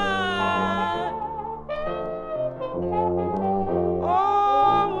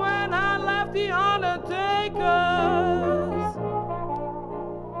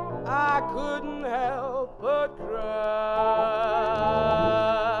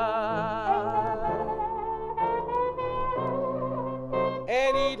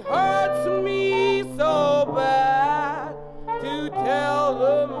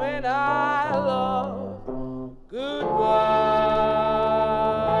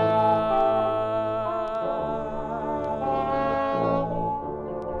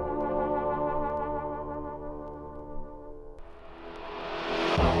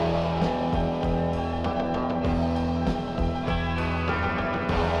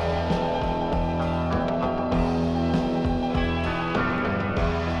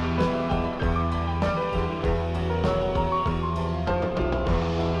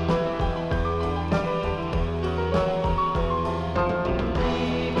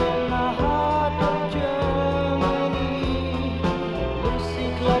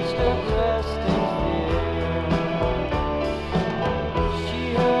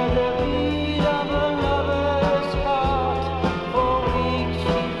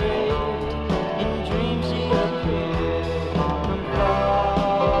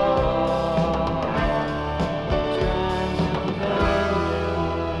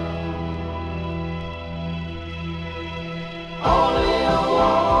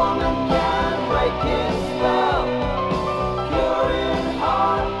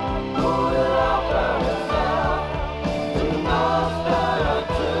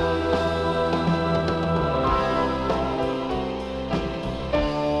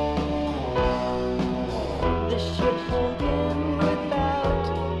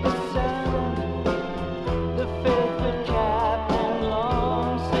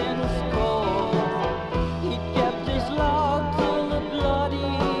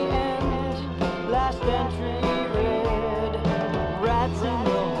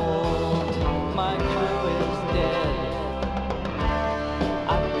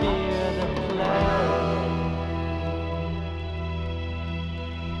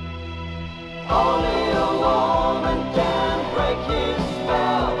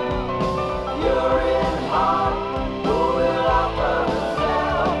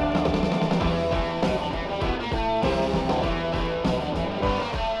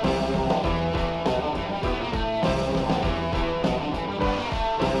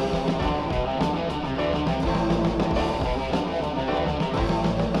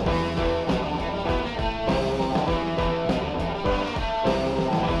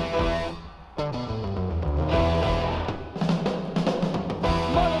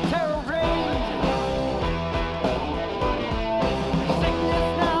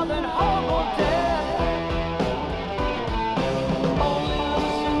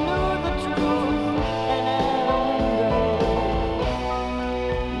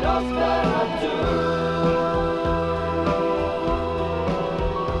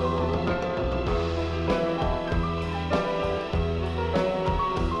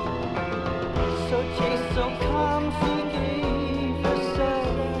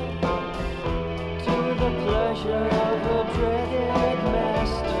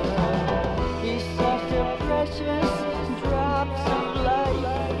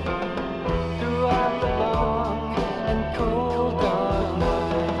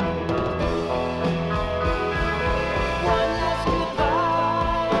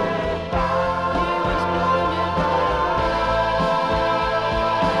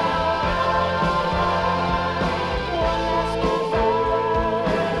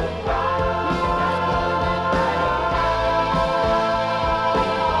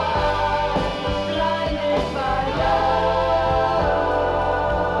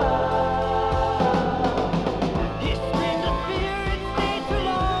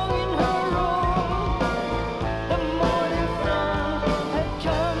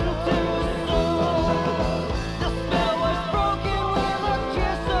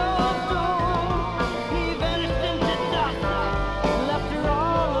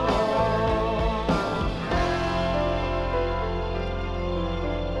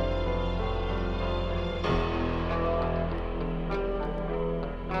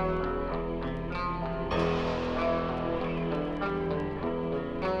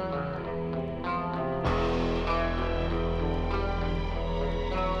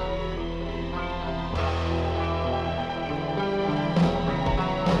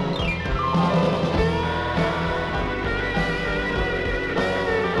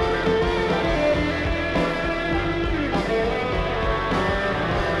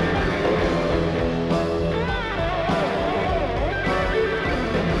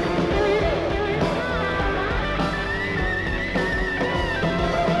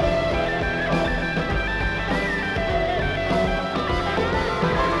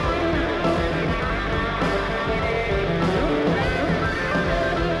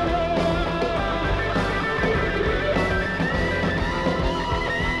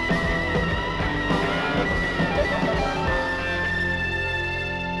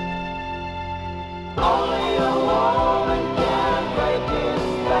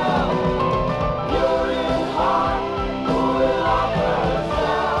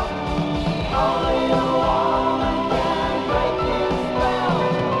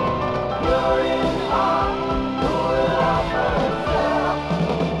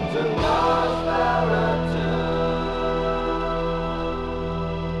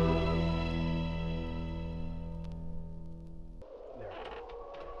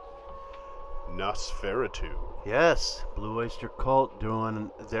 Nosferatu. Yes, Blue Oyster Cult doing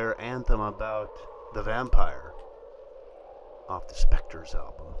their anthem about the vampire off the Spectres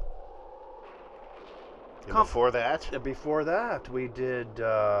album. And before that? Before that, we did,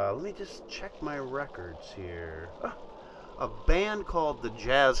 let me just check my records here. A band called the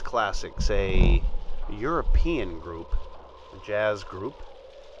Jazz Classics, a European group, a jazz group,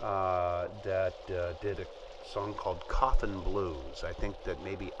 that did a song called Coffin Blues. I think that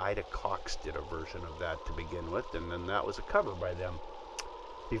maybe Ida Cox did a version of that to begin with, and then that was a cover by them.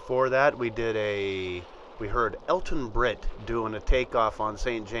 Before that, we heard Elton Britt doing a takeoff on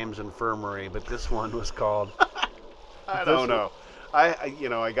St. James Infirmary, but this one was called... I don't know.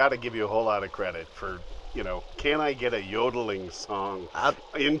 I got to give you a whole lot of credit for, can I get a yodeling song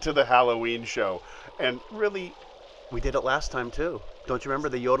into the Halloween show? And really... We did it last time, too. Don't you remember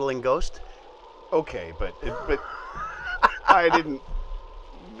the yodeling ghost? Okay, but I didn't...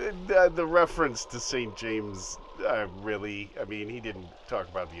 The reference to St. James... he didn't talk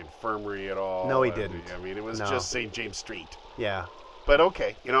about the infirmary at all. No, he didn't. It was just St. James Street. Yeah. But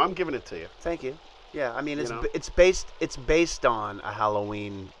okay, I'm giving it to you. Thank you. Yeah, it's based on a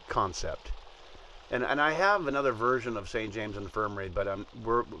Halloween concept, and I have another version of St. James Infirmary, but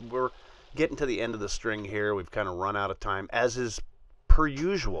we're getting to the end of the string here. We've kind of run out of time, as is per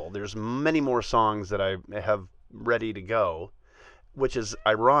usual. There's many more songs that I have ready to go. Which is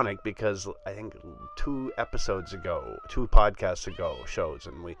ironic because I think 2 podcasts ago,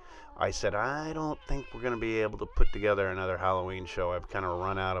 and I said, I don't think we're going to be able to put together another Halloween show. I've kind of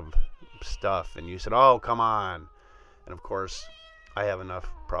run out of stuff. And you said, oh, come on. And of course, I have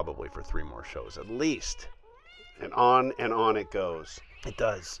enough probably for 3 more shows at least. And on it goes. It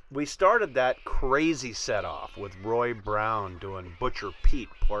does. We started that crazy set off with Roy Brown doing Butcher Pete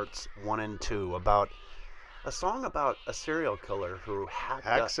parts 1 and 2 about a song about a serial killer who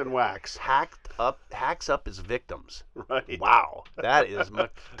hacks up his victims. Right. Wow. That is,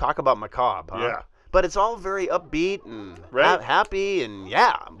 talk about macabre, huh? Yeah. But it's all very upbeat and happy and,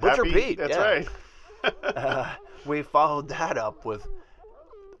 Butcher Pete. That's right. We followed that up with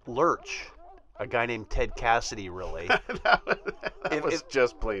Lurch, a guy named Ted Cassidy, really. that was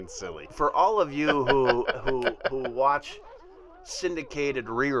just plain silly. For all of you who watch syndicated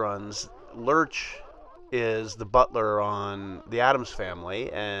reruns, Lurch is the butler on The Addams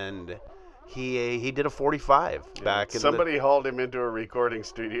Family, and he did a 45 back in somebody hauled him into a recording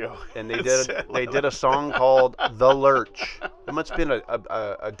studio, and they did a song called The Lurch. It must have been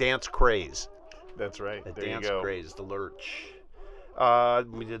a dance craze. That's right. A there dance you go. craze, The Lurch.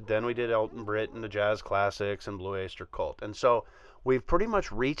 We did Elton Britt and the Jazz Classics and Blue Oyster Cult, and so we've pretty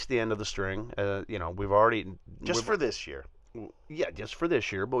much reached the end of the string. We've already for this year. Yeah, just for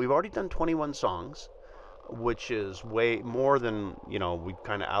this year, but we've already done 21 songs, which is way more than, we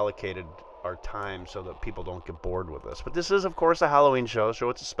kind of allocated our time so that people don't get bored with us. But this is, of course, a Halloween show, so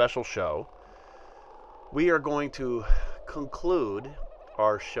it's a special show. We are going to conclude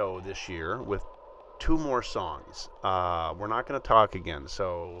our show this year with 2 more songs. We're not going to talk again,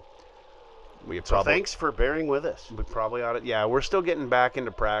 so thanks for bearing with us. We probably ought to. Yeah, we're still getting back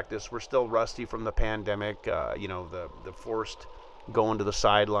into practice. We're still rusty from the pandemic. The forced going to the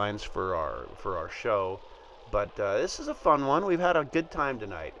sidelines for our show. But this is a fun one. We've had a good time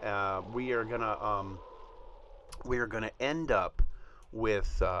tonight. We are gonna end up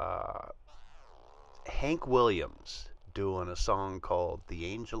with Hank Williams doing a song called "The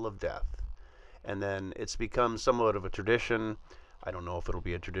Angel of Death," and then it's become somewhat of a tradition. I don't know if it'll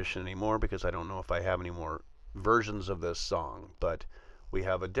be a tradition anymore because I don't know if I have any more versions of this song, but we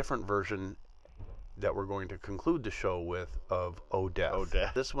have a different version that we're going to conclude the show with of "Oh Death." Oh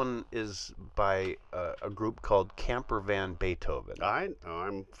Death. This one is by a group called Camper Van Beethoven.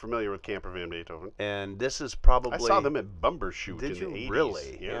 I'm familiar with Camper Van Beethoven. And this is probably... I saw them at Bumbershoot in the 80s. Did you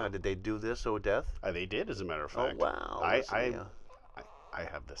really? Yeah. Did they do this, "Oh Death"? They did, as a matter of fact. Oh, wow. I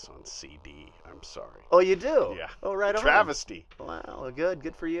have this on CD. I'm sorry. Oh, you do? Yeah. Oh, right on. Travesty. Wow,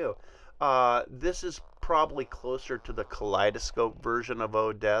 good for you. This is probably closer to the Kaleidoscope version of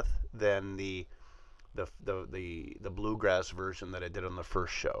 "Oh Death" than the bluegrass version that I did on the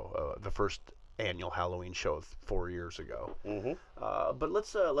first show, the first annual Halloween show 4 years ago. Mm-hmm. But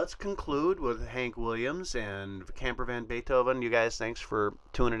let's conclude with Hank Williams and Camper Van Beethoven. You guys, thanks for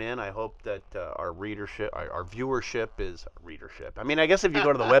tuning in. I hope that our viewership is readership. I mean, I guess if you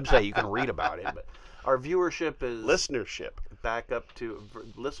go to the website, you can read about it. But our viewership is listenership. Back up to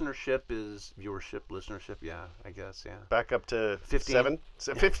listenership is viewership, listenership. Yeah, I guess. Yeah. Back up to 15.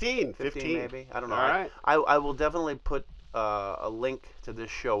 15 maybe. I don't know. All right. I will definitely put a link to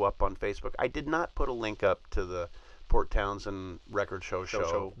this show up on Facebook. I did not put a link up to the Port Townsend Record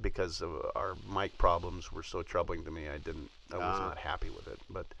Show because of our mic problems were so troubling to me. I was not happy with it.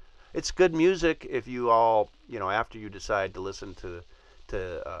 But it's good music if you all, after you decide to listen to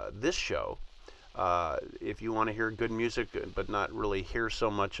this show, if you want to hear good music but not really hear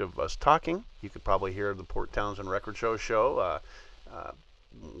so much of us talking, you could probably hear the Port Townsend Record Show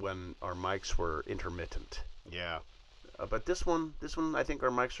when our mics were intermittent. Yeah. But this one, I think our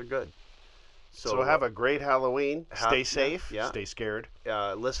mics are good. So have a great Halloween. Stay safe. Yeah. Stay scared.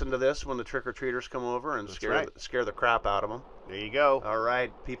 Listen to this when the trick-or-treaters come over and scare the crap out of them. There you go. All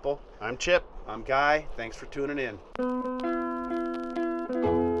right, people. I'm Chip. I'm Guy. Thanks for tuning in.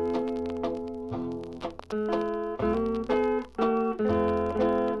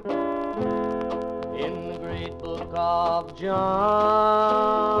 In the great book of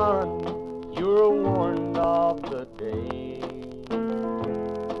John, you're warned of the day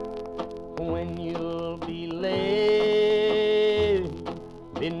when you'll be laid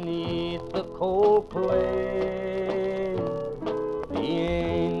beneath the cold clay. The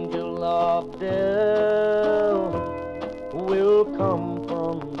angel of death will come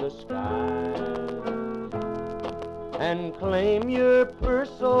from the sky and claim your poor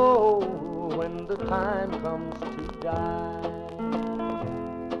soul when the time comes to die.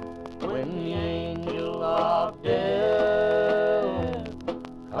 When the angel of death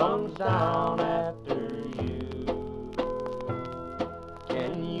comes down after you,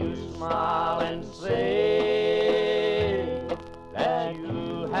 can you smile and say that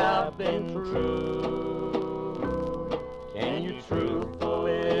you have been true? Can you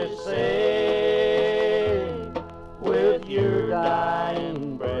truthfully say with your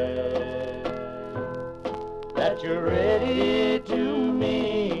dying breath that you're ready to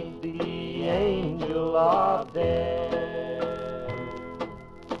meet the angel of death?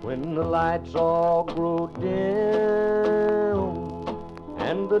 When the lights all grow dim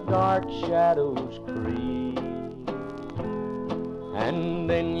and the dark shadows creep, and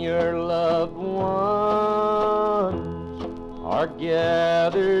then your loved ones are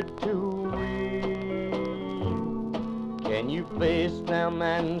gathered to weep, can you face them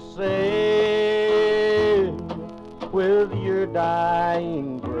and say with your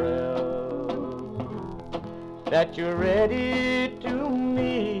dying breath that you're ready to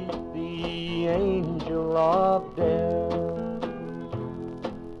meet the angel of death?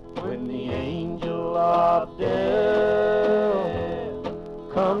 When the angel of death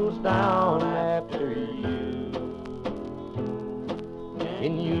comes down after you,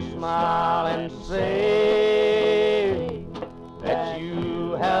 can you smile and say that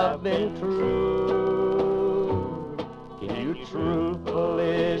you have been true? Can you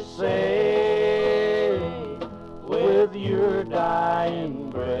truthfully say with your dying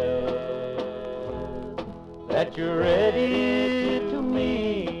breath that you're ready to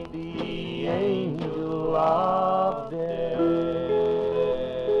meet the angel of death?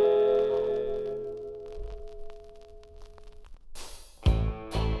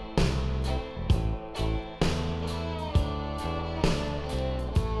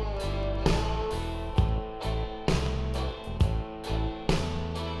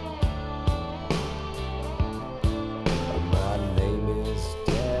 My name is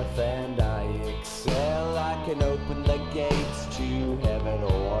Death and I excel. I can open the gates to heaven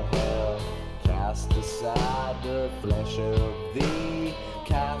or hell. Cast aside the flesh of thee,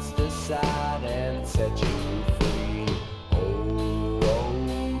 cast aside and set you free. Oh,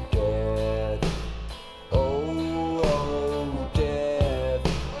 oh, death. Oh, oh, death.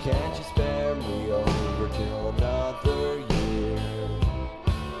 Can't you spare me over till another year?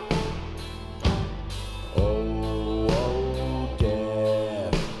 Oh, oh,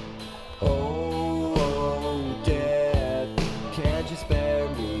 death. Oh, oh, death. Can't you spare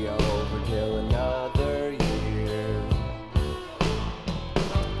me over till another year?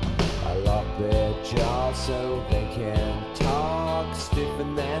 I lock their jaws so they can't talk,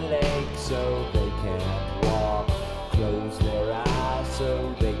 stiffen their legs so they can't walk, close their eyes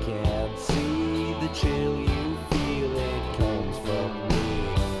so they can't see the chill